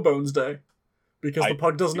 it's a no bones day. Because the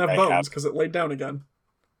pug doesn't have I have- bones because it laid down again.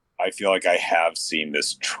 I feel like I have seen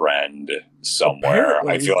this trend somewhere.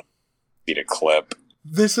 Apparently. I feel like I need a clip.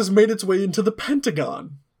 This has made its way into the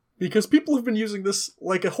Pentagon. Because people have been using this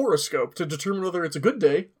like a horoscope to determine whether it's a good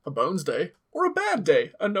day, a bones day, or a bad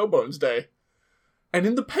day, a no bones day. And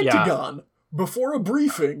in the Pentagon, before a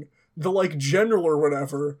briefing, the like general or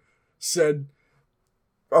whatever said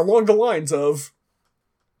along the lines of,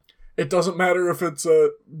 it doesn't matter if it's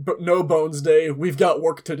a no bones day, we've got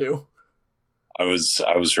work to do. I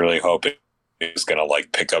was really hoping he was gonna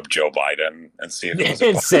like pick up Joe Biden and see if it was a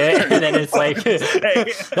It's it, and then it's like,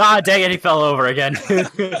 dang it, he fell over again.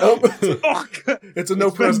 Fuck. It's a no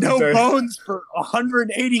It's been president day. bones for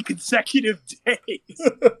 180 consecutive days.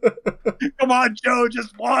 Come on, Joe,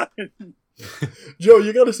 just one. Joe,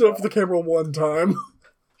 you gotta sit up for the camera one time.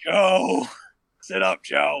 Joe, sit up,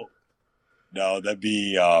 Joe. No, that'd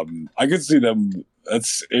be. I could see them.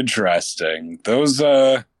 That's interesting. Those.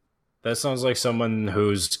 That sounds like someone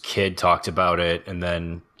whose kid talked about it, and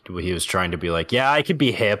then he was trying to be like, yeah, I could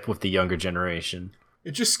be hip with the younger generation.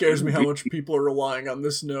 It just scares me how much people are relying on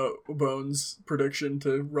this no bones prediction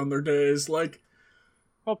to run their days. Like,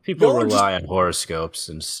 Well, people Y'all are rely on horoscopes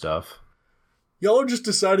and stuff. y'all are just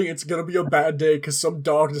deciding it's gonna be a bad day because some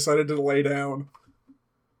dog decided to lay down.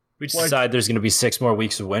 We just Like- decide there's going to be 6 more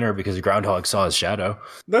weeks of winter because the groundhog saw his shadow.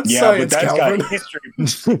 That's Yeah, science, but that's Calvin. got history.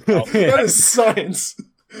 That is science.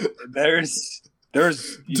 There's. Due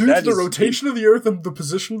that to the is- rotation of the Earth and the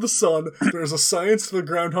position of the Sun, there's a science to the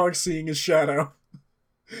groundhog seeing his shadow.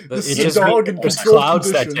 This It is a just dog in there's controlled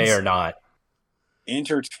clouds that conditions. day or not.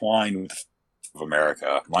 intertwined with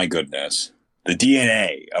America. My goodness, the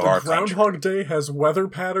DNA of The our country. Groundhog Day has weather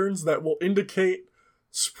patterns that will indicate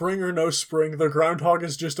spring or no spring. The groundhog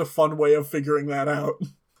is just a fun way of figuring that out.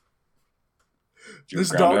 This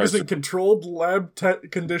dog is in controlled lab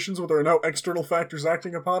conditions where there are no external factors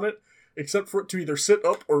acting upon it, except for it to either sit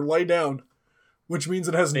up or lay down, which means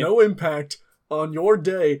it has no impact on your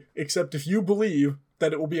day, except if you believe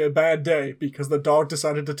that it will be a bad day because the dog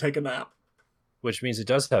decided to take a nap. Which means it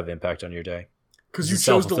does have impact on your day. Because you It's a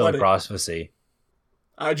chose to self-fulfilling let it. prophecy.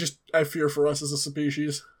 I fear for us as a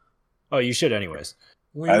species. Oh, you should anyways.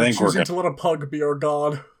 We I are think we're choosing to let a pug be our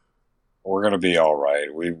god. We're gonna be all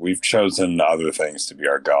right. We've chosen other things to be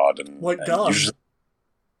our god, and Like and God. Usually,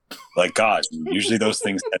 like God. Usually, those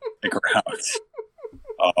things that stick around.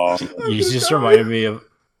 You just reminded me of.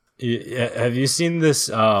 Have you seen this?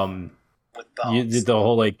 The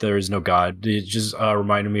whole like there is no God. It just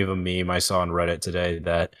reminded me of a meme I saw on Reddit today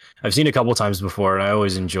that I've seen a couple times before, and I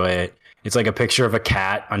always enjoy it. It's like a picture of a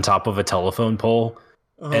cat on top of a telephone pole,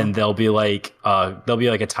 and there'll be like a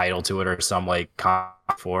title to it or some like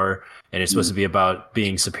for, and it's supposed to be about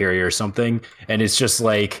being superior or something, and it's just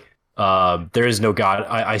like there is no God.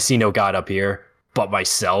 I see no God up here but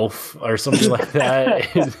myself or something like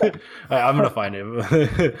that. I'm gonna find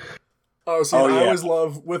it. Oh, see, Oh, I yeah. always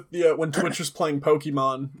love with the when Twitch was playing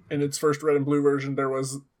Pokemon in its first red and blue version, there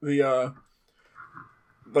was the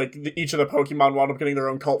each of the Pokemon wound up getting their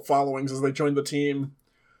own cult followings as they joined the team,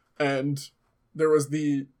 and there was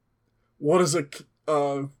the what is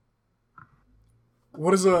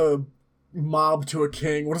a mob to a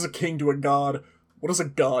king? What is a king to a god? What is a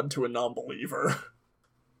god to a non-believer?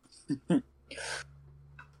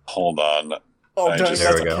 Hold on. Oh, I dang, just-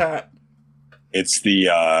 that's There we a go. cat. It's the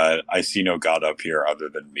I see no God up here other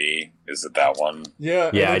than me. Is it that one? Yeah,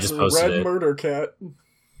 Yeah, and I it's just a posted red it. murder cat.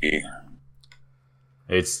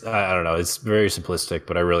 It's I don't know. It's very simplistic,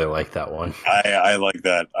 but I really like that one. I like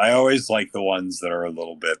that. I always like the ones that are a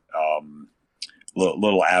little bit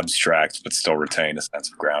little abstract, but still retain a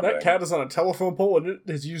sense of grounding. That cat is on a telephone pole and it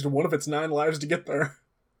has used one of its 9 lives to get there.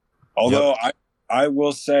 Although I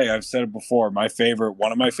will say, I've said it before,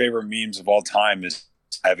 one of my favorite memes of all time is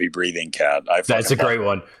heavy breathing cat. That's a great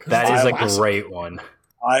one. That is a great one.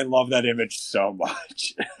 I love that image so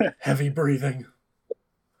much. Heavy breathing.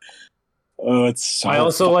 Oh, it's so I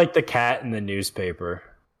also like the cat in the newspaper.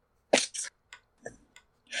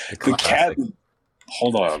 The cat.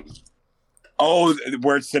 Hold on. Oh,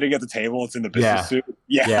 where it's sitting at the table, it's in the business suit.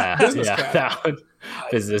 Yeah. Business yeah. cat. That one,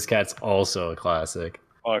 Business Cat's also a classic.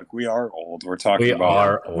 Fuck, we are old. We're talking We about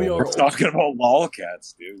are old. we are we're talking about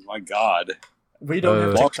lolcats, dude. My God. We don't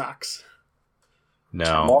have Uh, TikToks.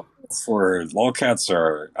 No. Lolcats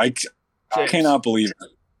are. I James. cannot believe it.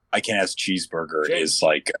 I Can Ask Cheeseburger James. is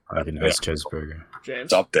like I can ask cheeseburger. James,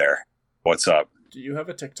 it's up there. What's up? do you have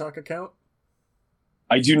a TikTok account?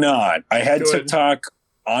 I do not. I had Good. TikTok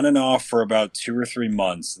on and off for about 2 or 3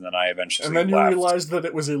 months, and then I eventually And then you left. realized that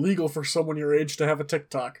it was illegal for someone your age to have a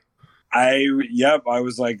TikTok. I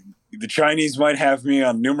was like, the Chinese might have me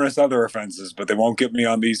on numerous other offenses, but they won't get me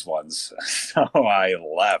on these ones. So I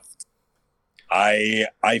left. I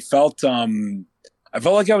felt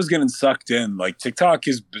like I was getting sucked in. Like, TikTok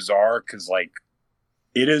is bizarre because like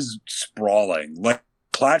it is sprawling. Like,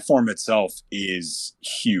 platform itself is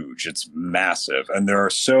huge. It's massive, and there are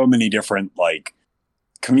so many different like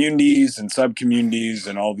communities and sub communities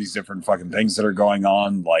and all these different fucking things that are going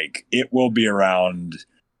on. Like, it will be around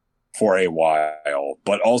for a while,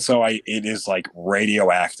 but also it is like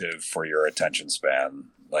radioactive for your attention span.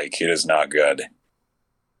 Like, it is not good.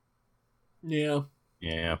 Yeah.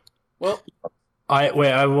 Yeah. Well, I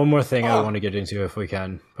have one more thing I Ah. want to get into if we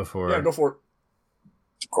can before. yeah, go for it.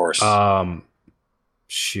 Of course.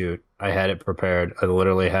 Shoot, I had it prepared. I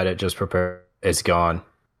literally had it just prepared. It's gone.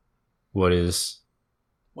 What is?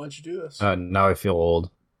 Why'd you do this? Now I feel old.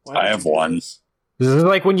 Why I did have you do one. this? This is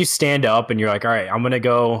like when you stand up and you're like, all right, I'm gonna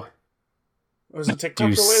go Was it TikTok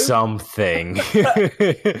do related? something,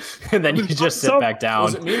 and then you just sit back down.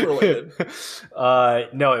 Was it meme related?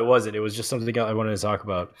 No, it wasn't. It was just something I wanted to talk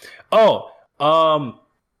about.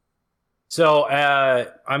 So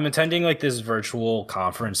I'm attending like this virtual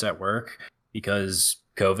conference at work because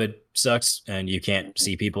COVID sucks and you can't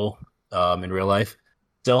see people in real life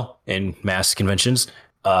still in mass conventions.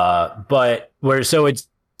 But it's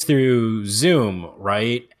through Zoom,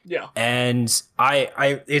 right? Yeah. And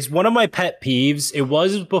I it's one of my pet peeves. It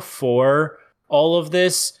was before all of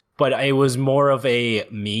this, but it was more of a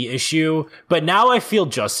me issue. But now I feel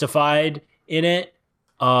justified in it.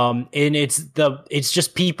 And it's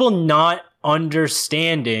just people not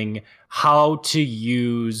understanding how to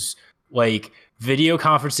use like video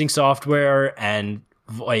conferencing software and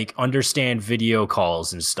like understand video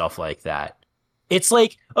calls and stuff like that. It's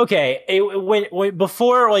like, okay, when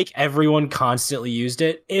before like everyone constantly used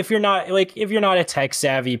it. If you're not a tech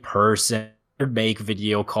savvy person, make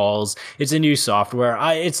video calls. It's a new software.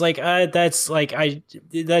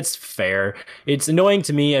 That's fair. It's annoying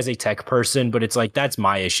to me as a tech person, but it's like that's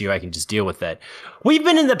my issue. I can just deal with that. We've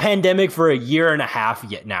been in the pandemic for a year and a half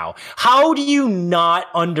yet now. How do you not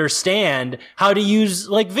understand how to use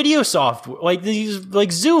like video software, like these,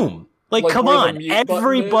 like Zoom? Like, come where the on. mute button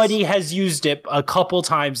Everybody is? has used it a couple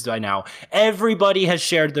times by now. Everybody has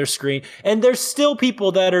shared their screen. And there's still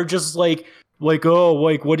people that are just like, oh,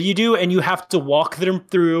 like, what do you do? And you have to walk them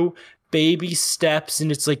through baby steps.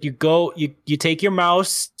 And it's like, you take your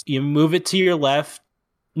mouse, you move it to your left.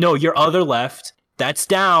 No, your other left. That's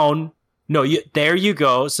down. No, there you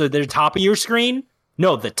go. So the top of your screen?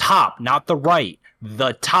 No, the top, not the right.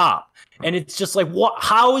 The top. And it's just like, what?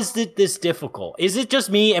 How is it this difficult? Is it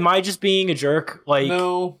just me? Am I just being a jerk? Like,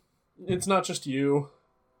 No, it's not just you.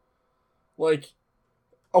 Like,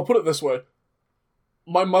 I'll put it this way.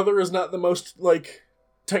 My mother is not the most, like,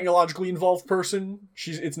 technologically involved person.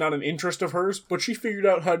 It's not an interest of hers, but she figured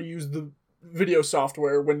out how to use the video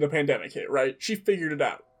software when the pandemic hit, right? She figured it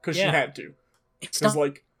out, because she Yeah. had to. it's Because, not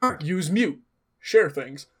like, hard. use mute, share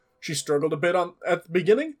things. She struggled a bit at the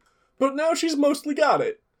beginning, but now she's mostly got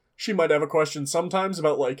it. She might have a question sometimes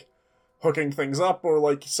about, like, hooking things up or,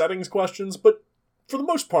 like, settings questions, but for the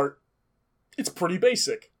most part, it's pretty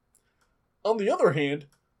basic. On the other hand,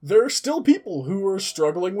 there are still people who are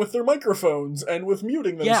struggling with their microphones and with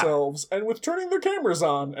muting Yeah. themselves and with turning their cameras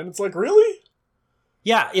on, and it's like, really?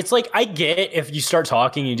 Yeah, it's like, I get if you start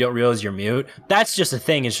talking and you don't realize you're mute. That's just a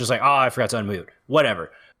thing. It's just like, oh, I forgot to unmute.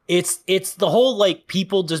 Whatever. It's the whole, like,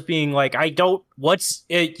 people just being like, what's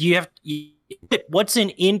an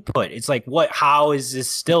input? It's like, how is this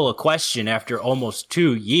still a question after almost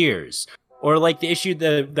 2 years? Or like the issue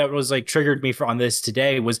that was like triggered me on this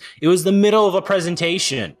today was it was the middle of a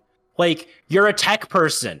presentation. Like you're a tech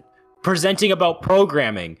person presenting about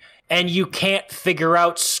programming and you can't figure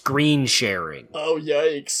out screen sharing. Oh,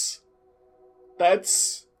 yikes.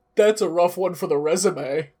 That's a rough one for the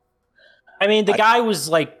resume. I mean, the guy was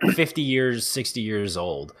like 50 years, 60 years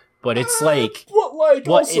old, but it's like... What,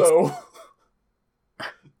 also...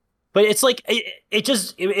 But it's like,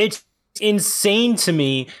 it's insane to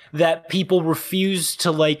me that people refuse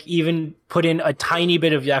to like even put in a tiny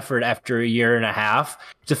bit of effort after a year and a half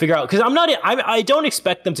to figure out, because I don't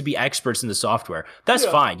expect them to be experts in the software. That's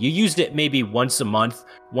fine. You used it maybe once a month,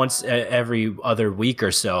 once every other week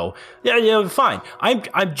or so. Yeah, fine.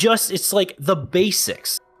 I'm just, it's like the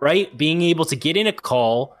basics, right? Being able to get in a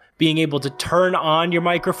call, being able to turn on your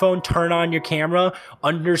microphone, turn on your camera,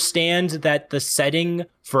 understand that the setting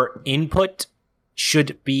for input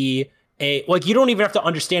should be like, you don't even have to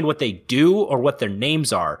understand what they do or what their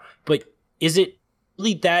names are, but is it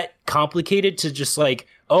really that complicated to just like,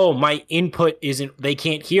 oh, my input isn't, they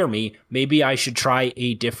can't hear me, maybe I should try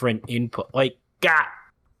a different input? Like, God.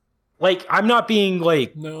 Like, I'm not being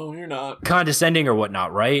like, no, you're not condescending or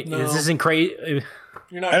whatnot, right? No. This isn't crazy.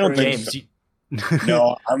 You're not. I don't crazy. think so.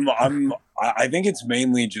 No, I think it's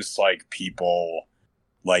mainly just like people,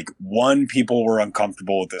 like, one, people were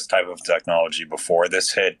uncomfortable with this type of technology before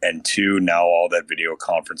this hit, and two, now all that video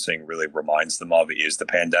conferencing really reminds them of is the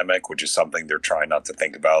pandemic, which is something they're trying not to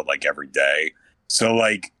think about like every day. So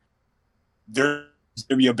like there's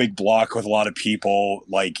gonna be a big block with a lot of people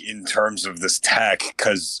like in terms of this tech,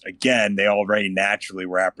 because again, they already naturally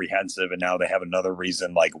were apprehensive, and now they have another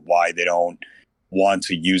reason like why they don't want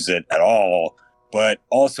to use it at all. But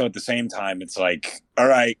also at the same time, it's like, all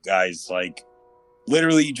right, guys, like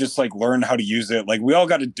literally just like learn how to use it. Like we all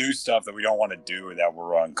got to do stuff that we don't want to do, that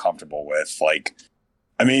we're uncomfortable with. Like,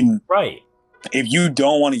 I mean, right. If you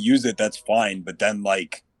don't want to use it, that's fine. But then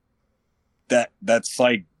like that's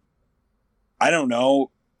like, I don't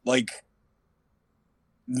know, like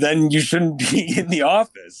then you shouldn't be in the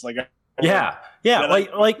office. Like, Yeah,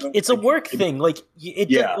 like it's a work thing. Like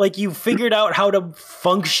like you figured out how to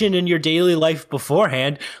function in your daily life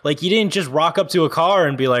beforehand. Like you didn't just rock up to a car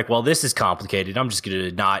and be like, "Well, this is complicated. I'm just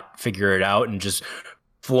gonna not figure it out and just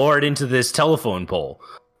floor it into this telephone pole."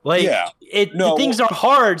 Like things are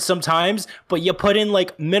hard sometimes, but you put in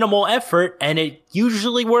like minimal effort, and it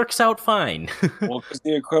usually works out fine. Well, because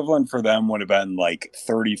the equivalent for them would have been like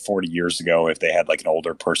 30, 40 years ago if they had like an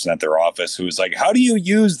older person at their office who was like, how do you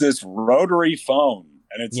use this rotary phone?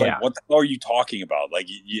 And it's like, what the hell are you talking about? Like,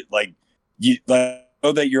 you know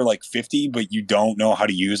that you're like 50, but you don't know how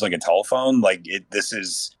to use like a telephone. Like this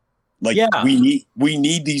is like, we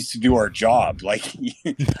need these to do our job. Like,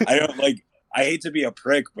 I hate to be a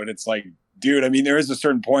prick, but it's like, dude, I mean, there is a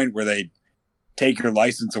certain point where they take your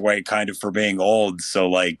license away kind of for being old. So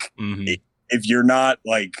like, if you're not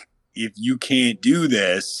like, if you can't do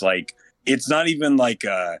this, like, it's not even like,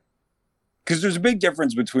 cause there's a big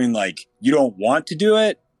difference between like, you don't want to do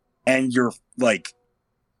it and you're like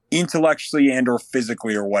intellectually and or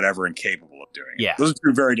physically or whatever incapable of doing it. Yeah. Those are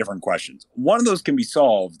two very different questions. One of those can be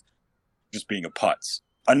solved just being a putz.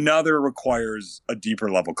 Another requires a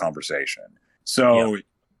deeper level conversation. So,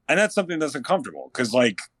 and that's something that's uncomfortable because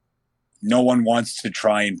like no one wants to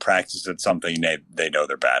try and practice at something they know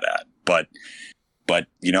they're bad at. But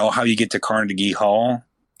you know how you get to Carnegie Hall?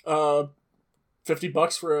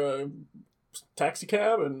 $50 for a taxi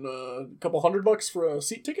cab and a couple $100 for a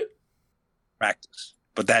seat ticket. Practice,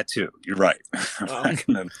 but that too. You're right.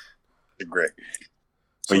 Great.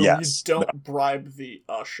 So but yes, you don't bribe the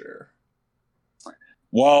usher.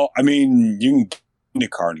 Well, I mean, you can get into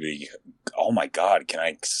Carnegie. Oh my God, can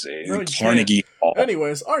I say Carnegie Hall?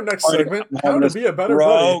 Anyways, our next segment, How to Be a Better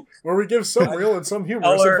Buddy, where we give some real and some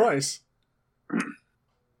humorous advice.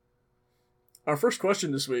 Our first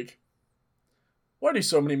question this week. Why do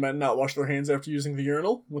so many men not wash their hands after using the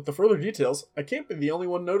urinal? With the further details, I can't be the only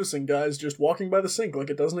one noticing guys just walking by the sink like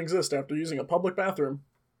it doesn't exist after using a public bathroom.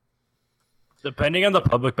 Depending on the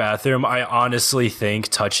public bathroom, I honestly think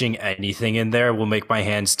touching anything in there will make my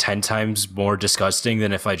hands 10 times more disgusting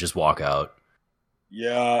than if I just walk out.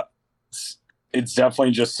 Yeah, it's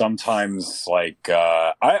definitely just sometimes like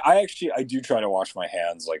I do try to wash my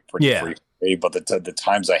hands like pretty frequently, but the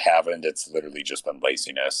times I haven't, it's literally just been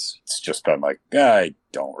laziness. It's just been like I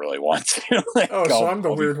don't really want to. Like, so I'm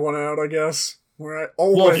the weird one out, I guess. Where I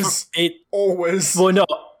always. Well, no.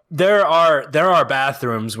 there are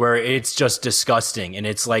bathrooms where it's just disgusting, and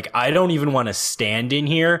it's like I don't even want to stand in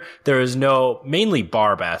here. There is no, mainly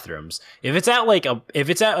bar bathrooms. If it's at like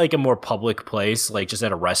a more public place, like just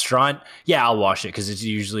at a restaurant, yeah, I'll wash it because it's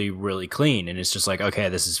usually really clean, and it's just like, okay,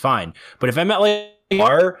 this is fine. But if I'm at like a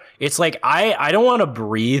bar, it's like I don't want to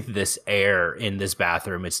breathe this air in this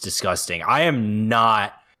bathroom. It's disgusting. I am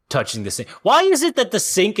not touching the sink. Why is it that the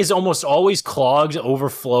sink is almost always clogged,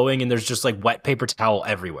 overflowing, and there's just like wet paper towel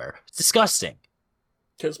everywhere? It's disgusting.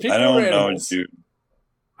 Because people I don't are know, animals. dude.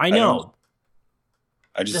 I know.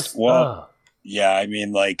 I just, This- well, ugh. yeah, I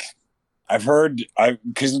mean, like,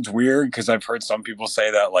 because it's weird, because I've heard some people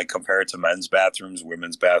say that, like, compared to men's bathrooms,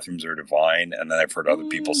 women's bathrooms are divine. And then I've heard other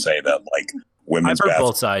people say that, like, I've women's heard bathrooms.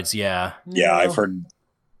 both sides. Yeah. Yeah, I've heard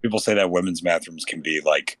people say that women's bathrooms can be,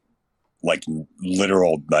 like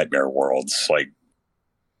literal nightmare worlds. Like,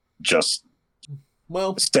 just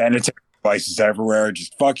Well, sanitary devices everywhere,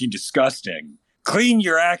 just fucking disgusting. Clean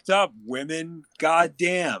your act up, women. God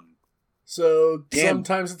damn. so Damn.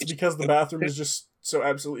 sometimes it's because the bathroom is just so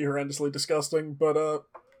absolutely horrendously disgusting, but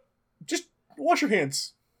just wash your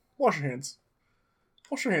hands. Wash your hands.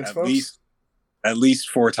 Wash your hands, At folks. least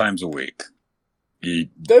 4 times a week.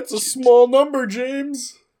 That's a small number,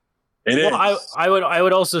 James. It is. Well, I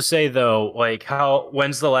would also say though, like,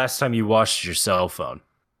 when's the last time you washed your cell phone?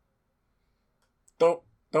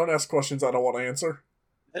 Don't ask questions I don't want to answer.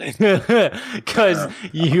 Because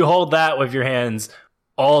you hold that with your hands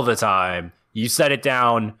all the time. You set it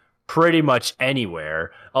down pretty much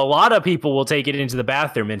anywhere. A lot of people will take it into the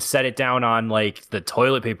bathroom and set it down on like the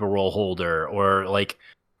toilet paper roll holder or like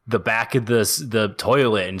the back of the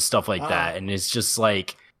toilet and stuff like Ah. that. And it's just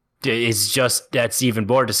like, that's even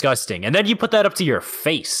more disgusting. And then you put that up to your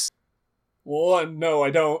face. One, no,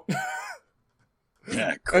 I don't.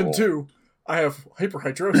 Yeah, cool. And two, I have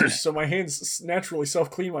hyperhidrosis, so my hands naturally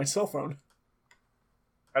self-clean my cell phone.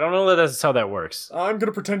 I don't know that that's how that works. I'm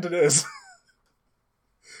gonna pretend it is.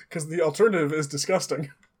 Because the alternative is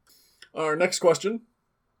disgusting. Our next question.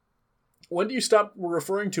 When do you stop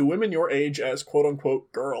referring to women your age as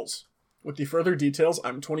quote-unquote girls? With the further details,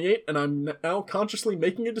 I'm 28, and I'm now consciously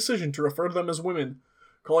making a decision to refer to them as women.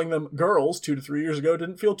 Calling them girls 2 to 3 years ago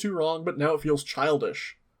didn't feel too wrong, but now it feels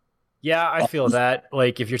childish. Yeah, I feel that.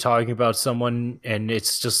 Like, if you're talking about someone and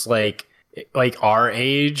it's just like our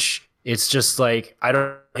age, it's just like,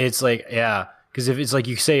 it's like, yeah. Because if it's like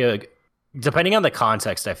you say, depending on the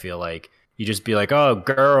context, I feel like you just be like, oh,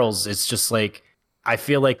 girls, it's just like, I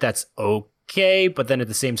feel like that's okay. But then at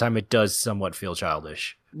the same time, it does somewhat feel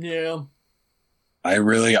childish. Yeah. I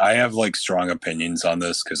have like strong opinions on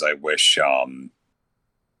this because I wish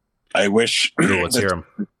Cool, let's hear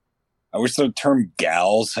 'em. I wish the term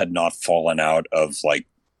gals had not fallen out of like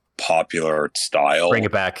popular style. Bring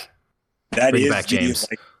it back. That Bring it is back, the, James.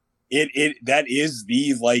 like, that is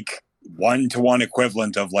the like 1-to-1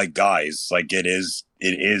 equivalent of like guys. Like it is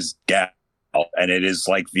gal, and it is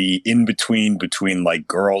like the in between like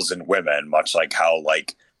girls and women, much like how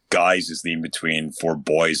like guys is the in between for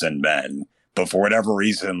boys and men. But for whatever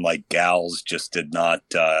reason, like gals just did not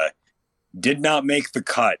make the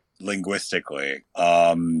cut linguistically.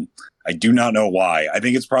 I do not know why. I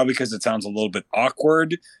think it's probably because it sounds a little bit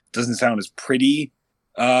awkward. It doesn't sound as pretty,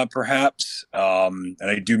 perhaps. And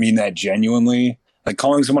I do mean that genuinely. Like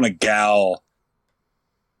calling someone a gal,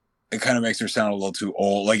 it kind of makes her sound a little too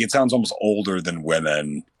old. Like it sounds almost older than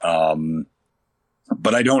women.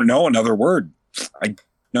 But I don't know another word.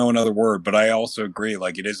 But I also agree.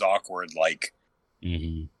 Like it is awkward. Like,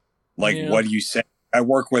 Yeah. what do you say? I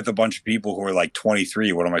work with a bunch of people who are like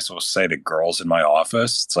 23. What am I supposed to say to girls in my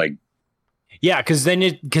office? It's like, Yeah, because then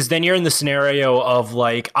you're in the scenario of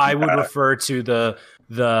like I would refer to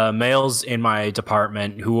the males in my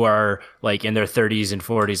department who are like in their 30s and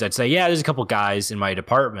 40s. I'd say, yeah, there's a couple guys in my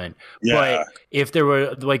department. yeah, But if there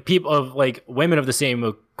were like people of like women of the same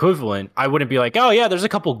equivalent, I wouldn't be like, oh yeah, there's a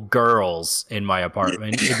couple girls in my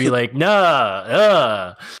apartment. It'd be like,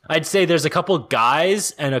 nah. I'd say there's a couple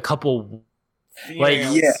guys and a couple. Like,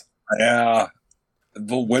 Females. yeah.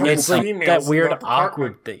 The women. It's like females that in weird the department.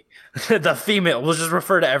 awkward thing. The female. We'll just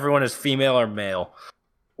refer to everyone as female or male.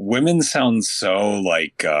 Women sound so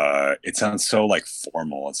like it sounds so like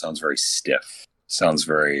formal. It sounds very stiff. Sounds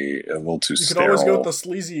very a little too You could sterile. always go with the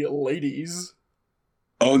sleazy ladies.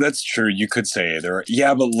 Oh, that's true. You could say there.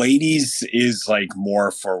 Yeah, but ladies is like more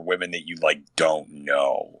for women that you like don't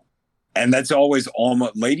know, and that's always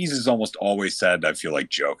almost ladies is almost always said. I feel like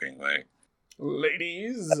jokingly.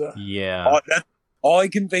 Ladies. Yeah. That's all I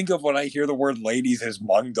can think of when I hear the word "ladies" is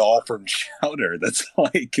Mung Dahl from Chowder. That's all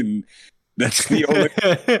I can. That's the only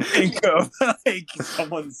thing of like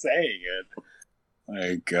someone saying it.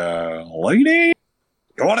 Like, lady,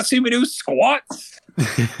 you want to see me do squats?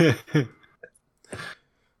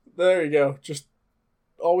 There you go. Just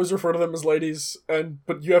always refer to them as ladies,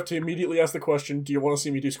 but you have to immediately ask the question, do you want to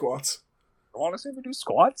see me do squats? You want to see me do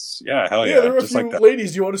squats? Yeah, hell Yeah, yeah. there were a Just few like that.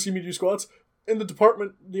 ladies, do you want to see me do squats? In the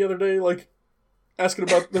department the other day, like, asking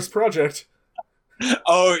about this project.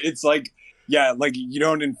 Oh, it's like, yeah, like you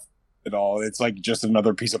don't at all. It's like just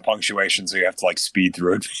another piece of punctuation, so you have to like speed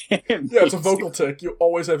through it. Yeah, it's a vocal tick. You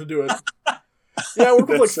always have to do it. Yeah, I work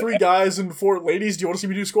with like 3 guys and 4 ladies. Do you want to see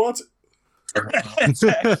me do squats? It's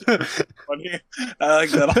actually funny. I like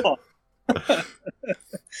that a lot.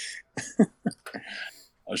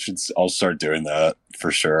 I'll start doing that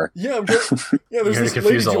for sure. Yeah, I'm good. Yeah, there's You're this gonna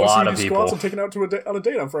lady. confuse Do a you want to see lot me of do squats? people. I'm taking her out to on a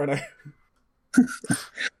date on Friday.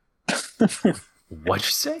 What'd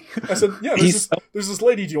you say? I said, yeah, there's this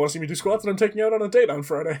lady. Do you want to see me do squats? And I'm taking you out on a date on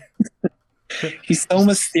Friday. He's so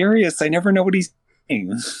mysterious. I never know what he's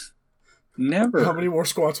saying. Never. How many more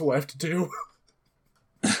squats will I have to do?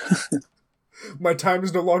 My time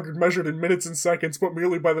is no longer measured in minutes and seconds, but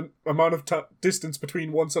merely by the amount of distance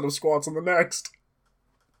between one set of squats and the next.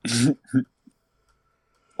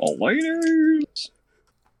 All ladies.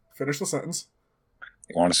 Finish the sentence.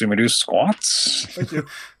 You want to see me do squats? Thank you.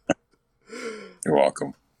 You're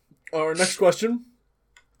welcome. Our next question.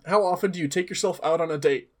 How often do you take yourself out on a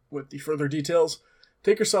date? With the further details,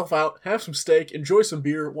 take yourself out, have some steak, enjoy some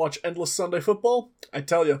beer, watch endless Sunday football. I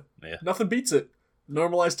tell you, Yeah. nothing beats it.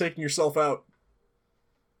 Normalize taking yourself out.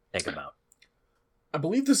 Think about. I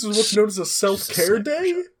believe this is what's known as a self-care Just a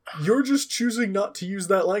day. You're just choosing not to use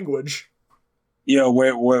that language. Yeah,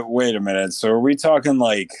 wait a minute. So are we talking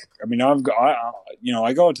like? I mean, I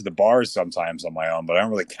go into the bars sometimes on my own, but I don't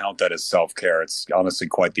really count that as self care. It's honestly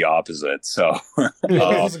quite the opposite. So, Yeah, that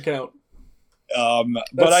doesn't count.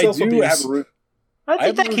 but I do self-abuse. have. I I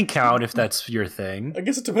think that have- can count if that's your thing. I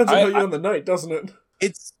guess it depends on I- how you end the night, doesn't it?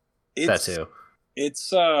 It's That too.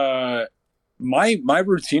 It's my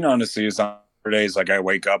routine honestly is on Saturdays. Like I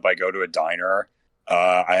wake up, I go to a diner.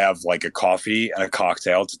 I have like a coffee and a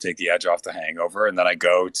cocktail to take the edge off the hangover, and then I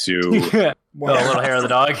go to Wow. A little hair of the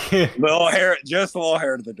dog. just a little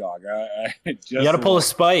hair to the dog. You gotta pull a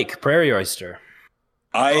spike, prairie oyster.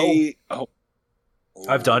 I've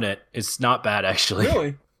I've done it. It's not bad actually.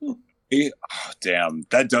 Really? damn,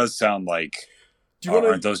 that does sound like. Do you want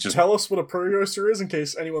Aren't to those just- tell us what a prairie oyster is in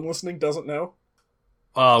case anyone listening doesn't know?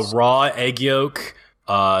 Raw egg yolk,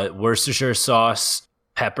 Worcestershire sauce,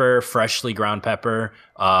 pepper, freshly ground pepper,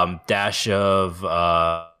 dash of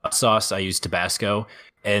sauce. I use Tabasco,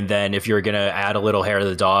 and then if you're gonna add a little hair of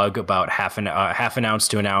the dog, about half an ounce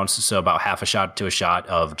to an ounce, so about half a shot to a shot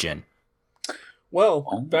of gin.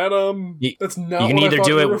 Well, that's You not can what I either thought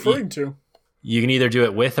do you it- were referring to. You can either do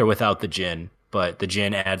it with or without the gin, but the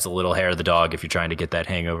gin adds a little hair of the dog if you're trying to get that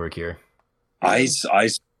hangover cure. I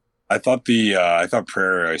thought I thought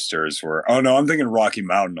prairie oysters were. Oh no, I'm thinking Rocky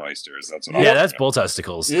Mountain oysters. That's what. Yeah, I'm that's bull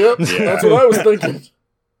testicles. Yep, Yeah. that's what I was thinking.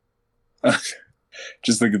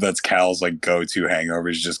 Just thinking that's Cal's like go-to hangover.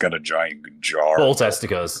 He's just got a giant jar. Bull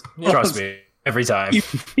testicles. Trust me, every time.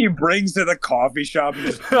 He brings to the coffee shop and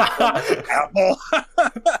just apple.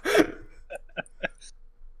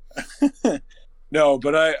 No,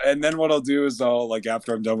 but and then what I'll do is I'll like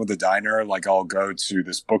after I'm done with the diner, like I'll go to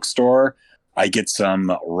this bookstore. I get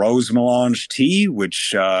some rose melange tea,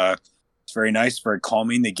 which is very nice, very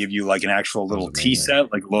calming. They give you like an actual little Sounds tea amazing.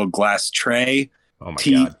 set, like a little glass tray, Oh my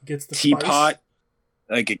tea, god. Gets the teapot,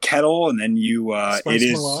 like a kettle, and then you Spice it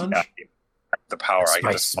is melange? the power. I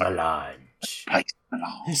get a Spice melange. spice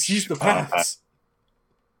melange. He sees the paths.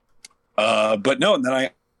 But no, and then I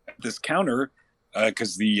this counter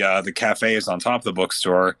because the cafe is on top of the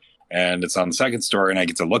bookstore and it's on the second story, and I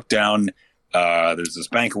get to look down. There's this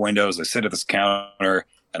bank of windows. I sit at this counter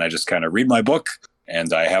and I just kind of read my book,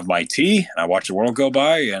 and I have my tea and I watch the world go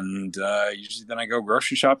by, and usually then I go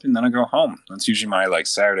grocery shopping, then I go home. That's usually my like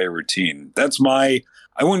Saturday routine. That's my.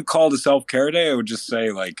 I wouldn't call it a self-care day. I would just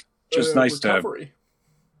say like just nice recovery.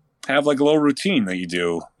 to have like a little routine that you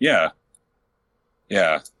do. Yeah.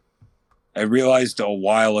 I realized a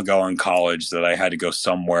while ago in college that I had to go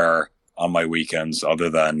somewhere on my weekends other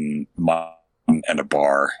than mom and a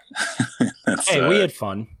bar. That's, Hey, we had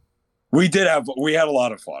fun. we had a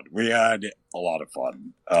lot of fun. We had a lot of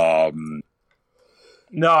fun.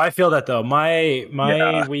 No, I feel that though. My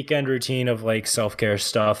Yeah. weekend routine of like self-care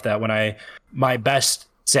stuff, that my best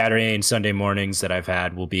Saturday and Sunday mornings that I've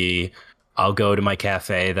had will be I'll go to my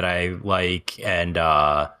cafe that I like, and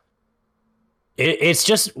it's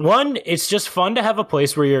just fun to have a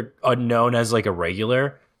place where you're known as like a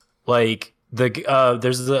regular. Like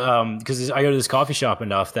There's the because I go to this coffee shop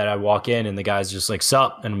enough that I walk in and the guy's just like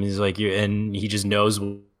sup, and he's like and he just knows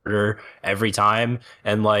what to order every time,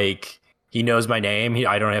 and like he knows my name.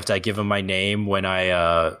 I don't have to give him my name when I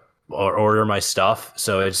or order my stuff,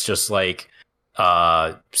 so it's just like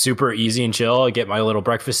super easy and chill. I get my little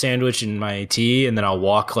breakfast sandwich and my tea, and then I'll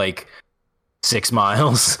walk like 6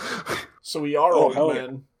 miles. So we are Oh, old hell yeah.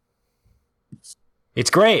 men. It's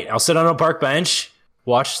great. I'll sit on a park bench,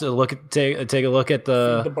 take a look at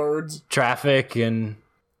The the birds. traffic and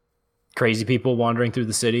crazy people wandering through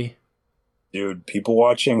the city. Dude, people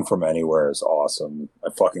watching from anywhere is awesome. I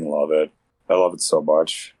fucking love it. I love it so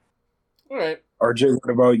much. All right. RJ, what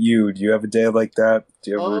about you? Do you have a day like that?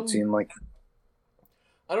 Do you have a Um, routine like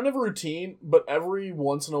I don't have a routine, but every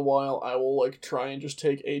once in a while I will like try and just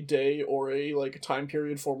take a day or a like time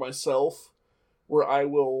period for myself where I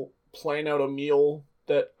will plan out a meal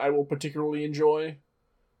that I will particularly enjoy.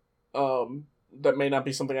 That may not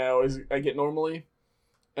be something I get normally,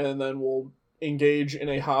 and then we'll engage in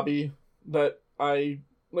a hobby that I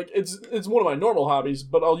like. It's one of my normal hobbies,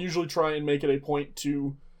 but I'll usually try and make it a point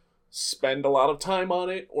to spend a lot of time on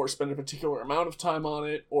it, or spend a particular amount of time on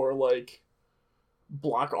it, or like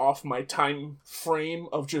block off my time frame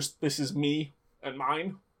of just this is me and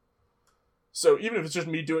mine. So even if it's just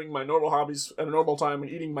me doing my normal hobbies at a normal time and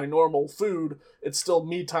eating my normal food, it's still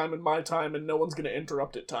me time and my time, and no one's going to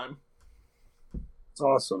interrupt it time. it's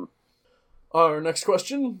awesome. Our next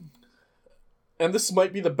question, and this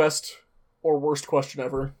might be the best or worst question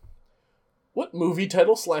ever. What movie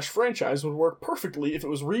title / franchise would work perfectly if it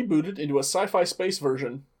was rebooted into a sci-fi space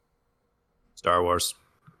version? Star Wars.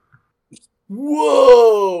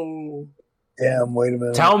 Whoa! Damn, wait a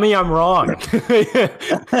minute. Tell me I'm wrong.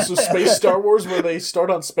 So Space Star Wars, where they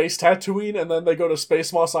start on Space Tatooine and then they go to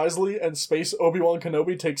Space Mos Eisley, and Space Obi-Wan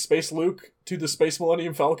Kenobi takes Space Luke to the Space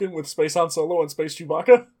Millennium Falcon with Space Han Solo and Space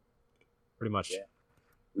Chewbacca. Pretty much. Yeah.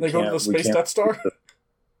 They go to the Space Death Star.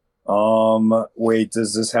 Wait,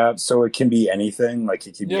 does this have so it can be anything? Like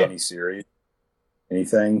it can be Yeah. any series?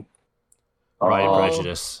 Anything? Pride and Uh,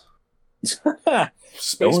 Prejudice.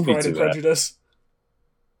 Space wouldn't be Pride too and bad. Prejudice.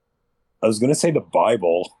 I was gonna say the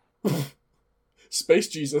Bible. Space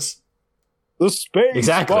Jesus. The space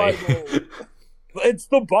Exactly. Bible. It's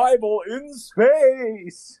the Bible in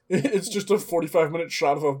space. It's just a 45-minute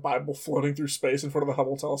shot of a Bible floating through space in front of the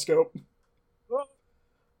Hubble telescope.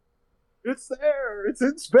 It's there. It's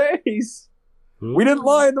in space. We didn't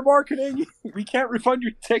lie in the marketing. We can't refund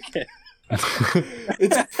your ticket.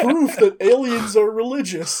 It's proof that aliens are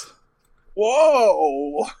religious.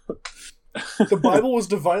 Whoa. The Bible was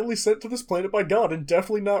divinely sent to this planet by God and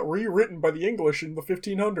definitely not rewritten by the English in the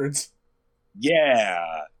 1500s. Yeah.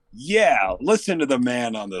 Yeah. Listen to the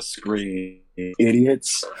man on the screen,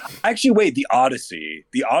 idiots. Actually, wait. The Odyssey.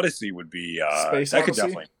 The Odyssey would be. Space that could Odyssey?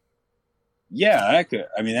 definitely. Yeah, that could.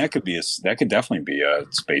 I mean, that could be a. That could definitely be a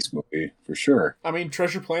space movie for sure. I mean,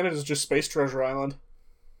 Treasure Planet is just Space Treasure Island.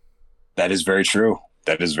 That is very true.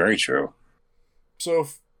 That is very true. So,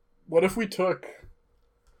 what if we took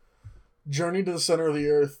Journey to the Center of the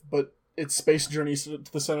Earth, but it's Space Journey to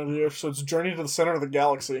the Center of the Earth, so it's Journey to the Center of the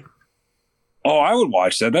Galaxy? Oh, I would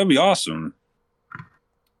watch that. That'd be awesome.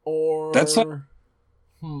 Or... That's not-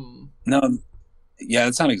 Hmm. No, yeah,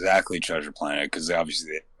 it's not exactly Treasure Planet because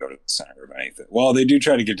obviously they go to the center of anything. Well, they do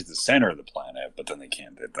try to get to the center of the planet, but then they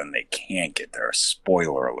can't. Then they can't get there.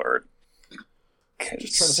 Spoiler alert.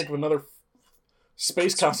 Just trying to think of another...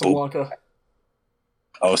 Space Casablanca.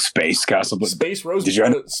 Oh, Space Castle. Space Did you-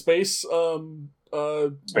 Rosebud. Space, Space what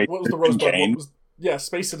was the Citizen Rosebud? Kane? What was, yeah,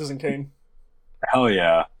 Space Citizen Kane. Hell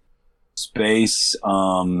yeah, Space.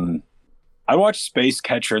 I watched Space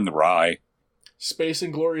Catcher in the Rye. Space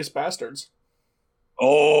Inglorious Bastards.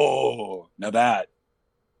 Oh, now that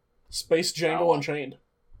Space Django Wow. Unchained.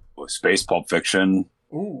 Space Pulp Fiction.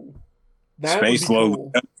 Ooh. That Space would be Low.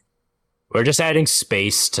 cool. We're just adding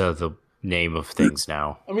space to the name of things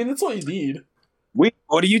now. I mean, that's all you need. Wait,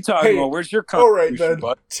 what are you talking Hey, about? Where's your All right, contribution, then.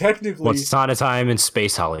 bud? Technically... Once upon a time in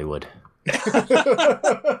Space Hollywood.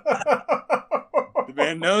 The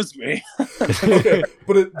man knows me. Okay,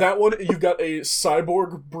 but that one, you've got a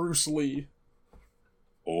cyborg Bruce Lee,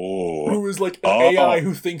 Oh. who is like an Oh. AI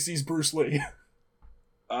who thinks he's Bruce Lee.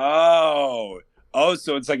 Oh,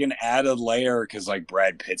 so it's like an added layer because like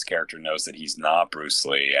Brad Pitt's character knows that he's not Bruce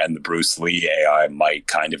Lee, and the Bruce Lee AI might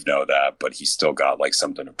kind of know that, but he's still got like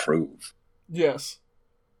something to prove. Yes.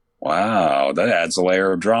 Wow, that adds a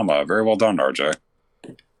layer of drama. Very well done, RJ.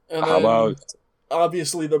 And How then, about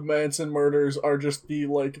obviously, the Manson murders are just the,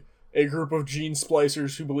 like, a group of gene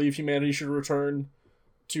splicers who believe humanity should return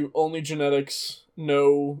to only genetics,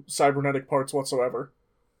 no cybernetic parts whatsoever.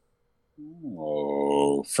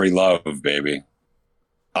 Oh, free love, baby.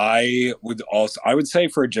 I would say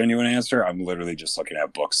for a genuine answer, I'm literally just looking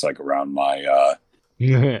at books like around my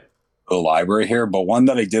the library here, but one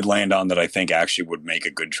that I did land on that I think actually would make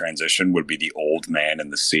a good transition would be The Old Man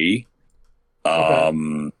and the Sea.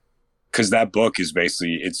 Because that book is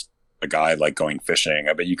basically, it's a guy like going fishing.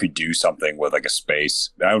 I bet you could do something with like a space,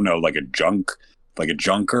 I don't know, like a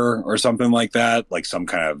junker or something like that, like some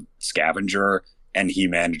kind of scavenger, and he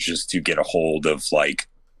manages to get a hold of like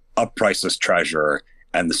a priceless treasure.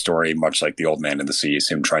 And the story, much like The Old Man and the Sea, is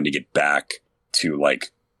him trying to get back to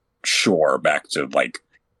like shore, back to like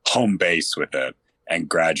home base with it, and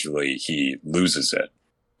gradually he loses it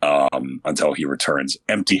until he returns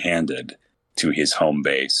empty-handed to his home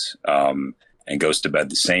base and goes to bed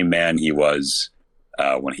the same man he was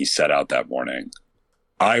when he set out that morning.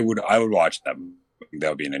 I would watch that. That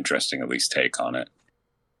would be an interesting, at least, take on it.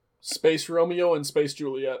 Space Romeo and Space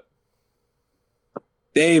Juliet.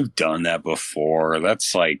 They've done that before.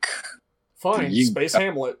 That's like Fine. Space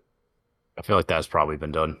Hamlet. I feel like that's probably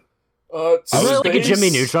been done. Space... Was it like a Jimmy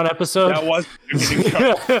Neutron episode? That was Jimmy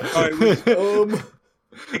Neutron.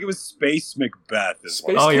 I think it was Space Macbeth.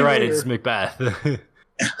 Space Oh, you're King right. Lear. It's Macbeth.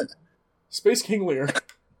 Space King Lear.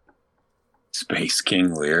 Space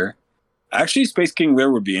King Lear. Actually, Space King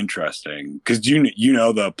Lear would be interesting because you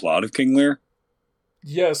know the plot of King Lear.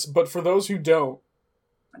 Yes, but for those who don't.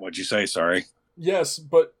 What'd you say? Sorry. Yes,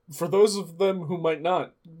 but for those of them who might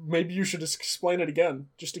not, maybe you should just explain it again,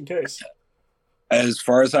 just in case. As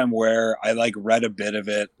far as I'm aware, I like read a bit of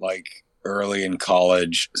it like early in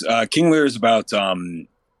college. King Lear is about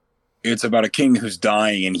it's about a king who's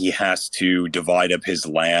dying and he has to divide up his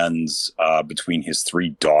lands between his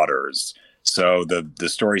three daughters. So the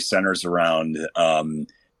story centers around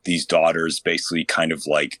these daughters basically kind of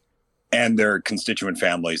like, and their constituent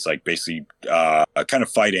families like basically kind of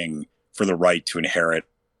fighting for the right to inherit.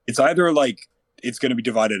 It's either like it's going to be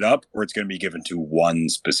divided up or it's going to be given to one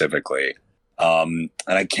specifically. And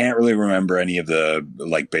I can't really remember any of the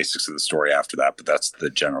like basics of the story after that, but that's the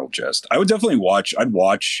general gist. I'd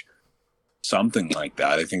watch something like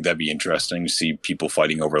that. I think that'd be interesting to see people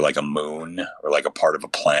fighting over like a moon or like a part of a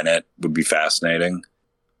planet would be fascinating.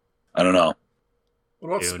 I don't know. What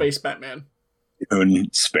about Dude. Space Batman?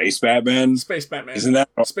 Space Batman? Space Batman. Isn't that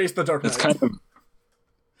Space the Dark Knight? that's kind of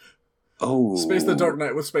Space the Dark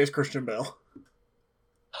Knight with Space Christian Bale.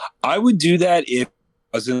 I would do that if it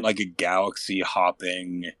wasn't like a galaxy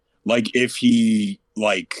hopping, like if he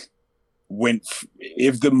like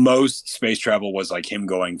if the most space travel was like him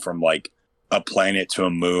going from like a planet to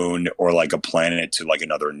a moon or like a planet to like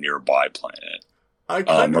another nearby planet. I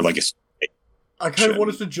kind of action.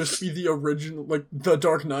 wanted to just be the original, like the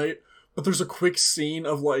Dark Knight, but there's a quick scene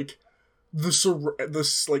of like this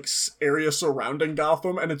like area surrounding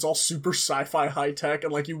Gotham, and it's all super sci-fi high tech,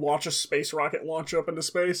 and like you watch a space rocket launch up into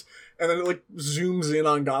space, and then it like zooms in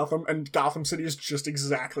on Gotham, and Gotham City is just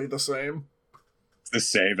exactly the same. The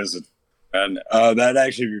same as it, and that'd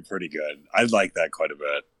actually be pretty good. I'd like that quite a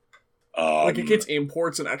bit. Like it gets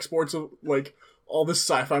imports and exports of like all this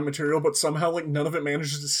sci-fi material, but somehow like none of it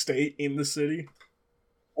manages to stay in the city.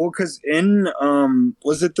 Well, because in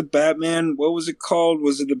was it the Batman? What was it called?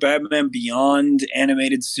 Was it the Batman Beyond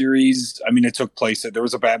animated series? I mean, it took place. There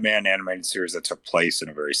was a Batman animated series that took place in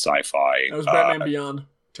a very sci-fi. That was Batman Beyond.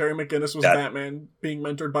 Terry McGinnis was Batman, being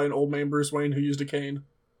mentored by an old man Bruce Wayne who used a cane.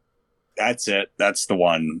 That's it. That's the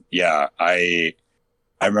one. Yeah, I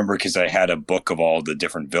remember because I had a book of all the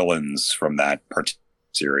different villains from that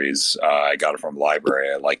series. I got it from the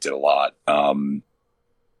library. I liked it a lot.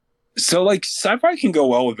 So like sci-fi can go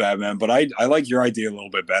well with Batman, but I like your idea a little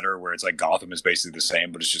bit better, where it's like Gotham is basically the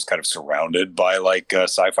same, but it's just kind of surrounded by like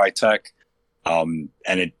sci-fi tech, and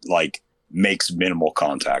it like makes minimal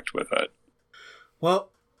contact with it.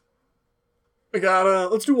 Well, we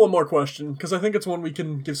got let's do one more question because I think it's one we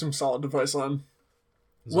can give some solid advice on.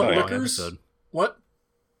 It's What a long liquors? episode. What?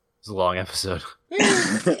 It's a long episode.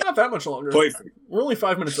 Not that much longer. Perfect. We're only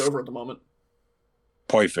 5 minutes over at the moment.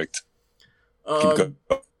 Perfect. Keep going.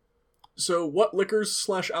 So, what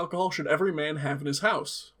liquors/alcohol should every man have in his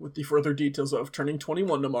house? With the further details of turning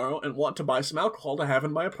 21 tomorrow and want to buy some alcohol to have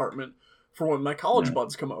in my apartment for when my college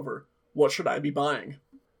buds come over. What should I be buying?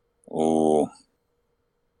 Oh.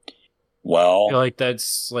 I Well, feel like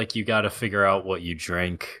that's like you got to figure out what you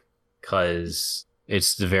drink because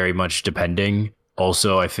it's very much depending.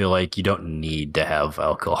 Also, I feel like you don't need to have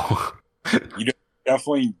alcohol.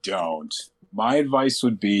 definitely don't. My advice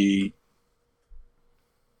would be,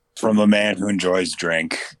 from a man who enjoys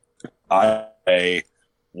drink,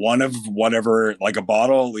 one of whatever, like a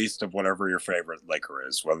bottle at least of whatever your favorite liquor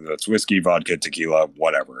is, whether that's whiskey, vodka, tequila,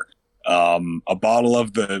 whatever. A bottle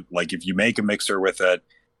of the, like, if you make a mixer with it,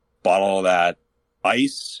 bottle of that,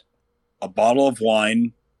 ice, a bottle of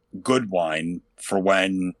wine, good wine for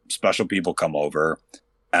when special people come over,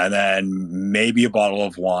 and then maybe a bottle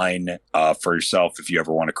of wine for yourself if you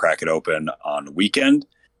ever want to crack it open on a weekend.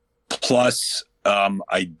 Plus,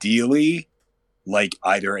 ideally, like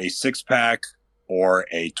either a 6-pack or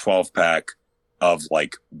a 12-pack of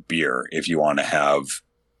like beer if you want to have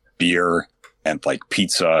beer and like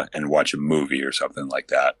pizza and watch a movie or something like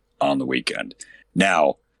that on the weekend.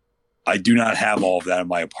 Now, I do not have all of that in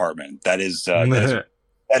my apartment. That is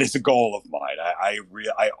that is a goal of mine.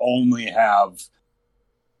 I only have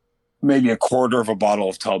maybe a quarter of a bottle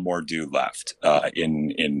of Tullamore Dew left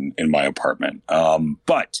in my apartment.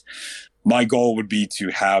 But my goal would be to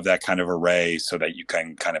have that kind of array so that you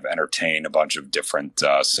can kind of entertain a bunch of different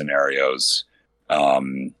scenarios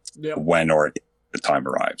when or if the time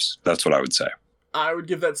arrives. That's what I would say. I would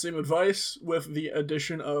give that same advice with the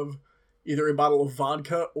addition of either a bottle of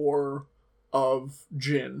vodka or of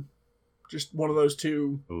gin. Just one of those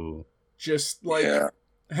two. Ooh. Just like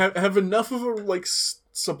have enough of a like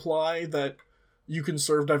supply that you can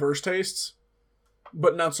serve diverse tastes,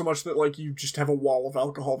 but not so much that like you just have a wall of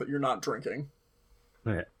alcohol that you're not drinking.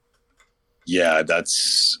 Yeah,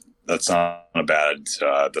 that's not a bad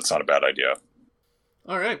idea.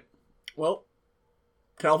 All right. Well,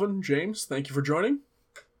 Calvin, James, thank you for joining.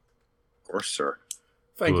 Of course, sir.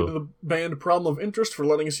 Thank you to the band Problem of Interest for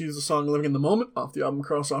letting us use the song Living in the Moment off the album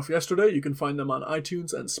Cross Off Yesterday. You can find them on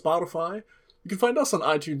iTunes and Spotify. You can find us on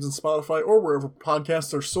iTunes and Spotify or wherever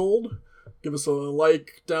podcasts are sold. Give us a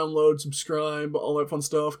like, download, subscribe, all that fun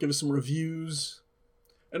stuff. Give us some reviews.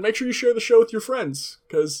 And make sure you share the show with your friends,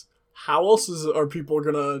 because how else are people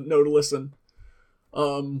going to know to listen?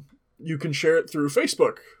 You can share it through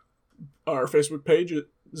Facebook. Our Facebook page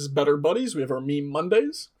is Better Buddies. We have our Meme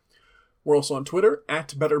Mondays. We're also on Twitter,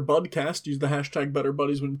 @BetterBudcast. Use the hashtag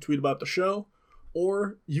BetterBuddies when you tweet about the show.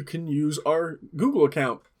 Or you can use our Google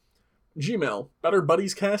account. Gmail,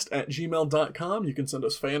 betterbuddiescast@gmail.com. You can send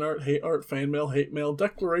us fan art, fan mail, hate mail,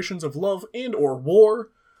 declarations of love and or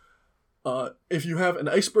war. If you have an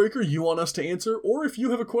icebreaker you want us to answer, or if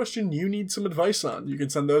you have a question you need some advice on, you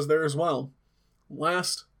can send those there as well.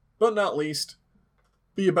 Last but not least,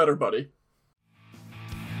 be a better buddy.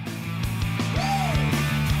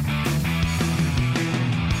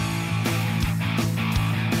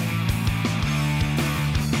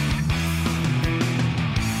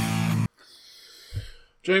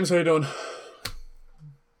 James, how you doing? I'm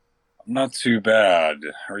not too bad.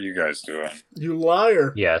 How are you guys doing? You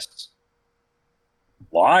liar. Yes.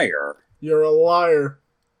 Liar? You're a liar.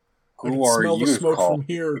 I Who can are smell you, the smoke Carl? from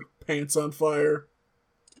here. Pants on fire.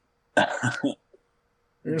 You're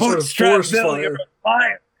gonna start a Bootstrap forest Bill, fire. you're a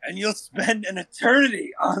liar, and you'll spend an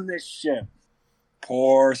eternity on this ship.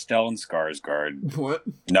 Poor Stellan Skarsgård. What?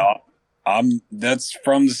 No, that's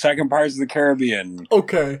from the second Pirates of the Caribbean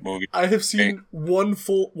Okay. movie. I have seen one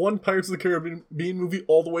Pirates of the Caribbean movie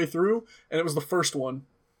all the way through, and it was the first one.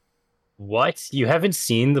 What? You haven't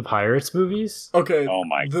seen the Pirates movies? Okay. Oh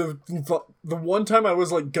my! The one time I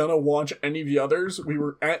was like gonna watch any of the others, we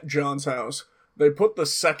were at John's house. They put the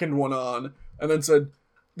second one on, and then said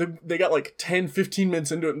they got like 10, 15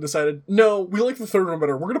 minutes into it and decided, no, we like the third one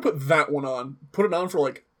better. We're gonna put that one on. Put it on for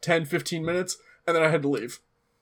like 10, 15 minutes, and then I had to leave.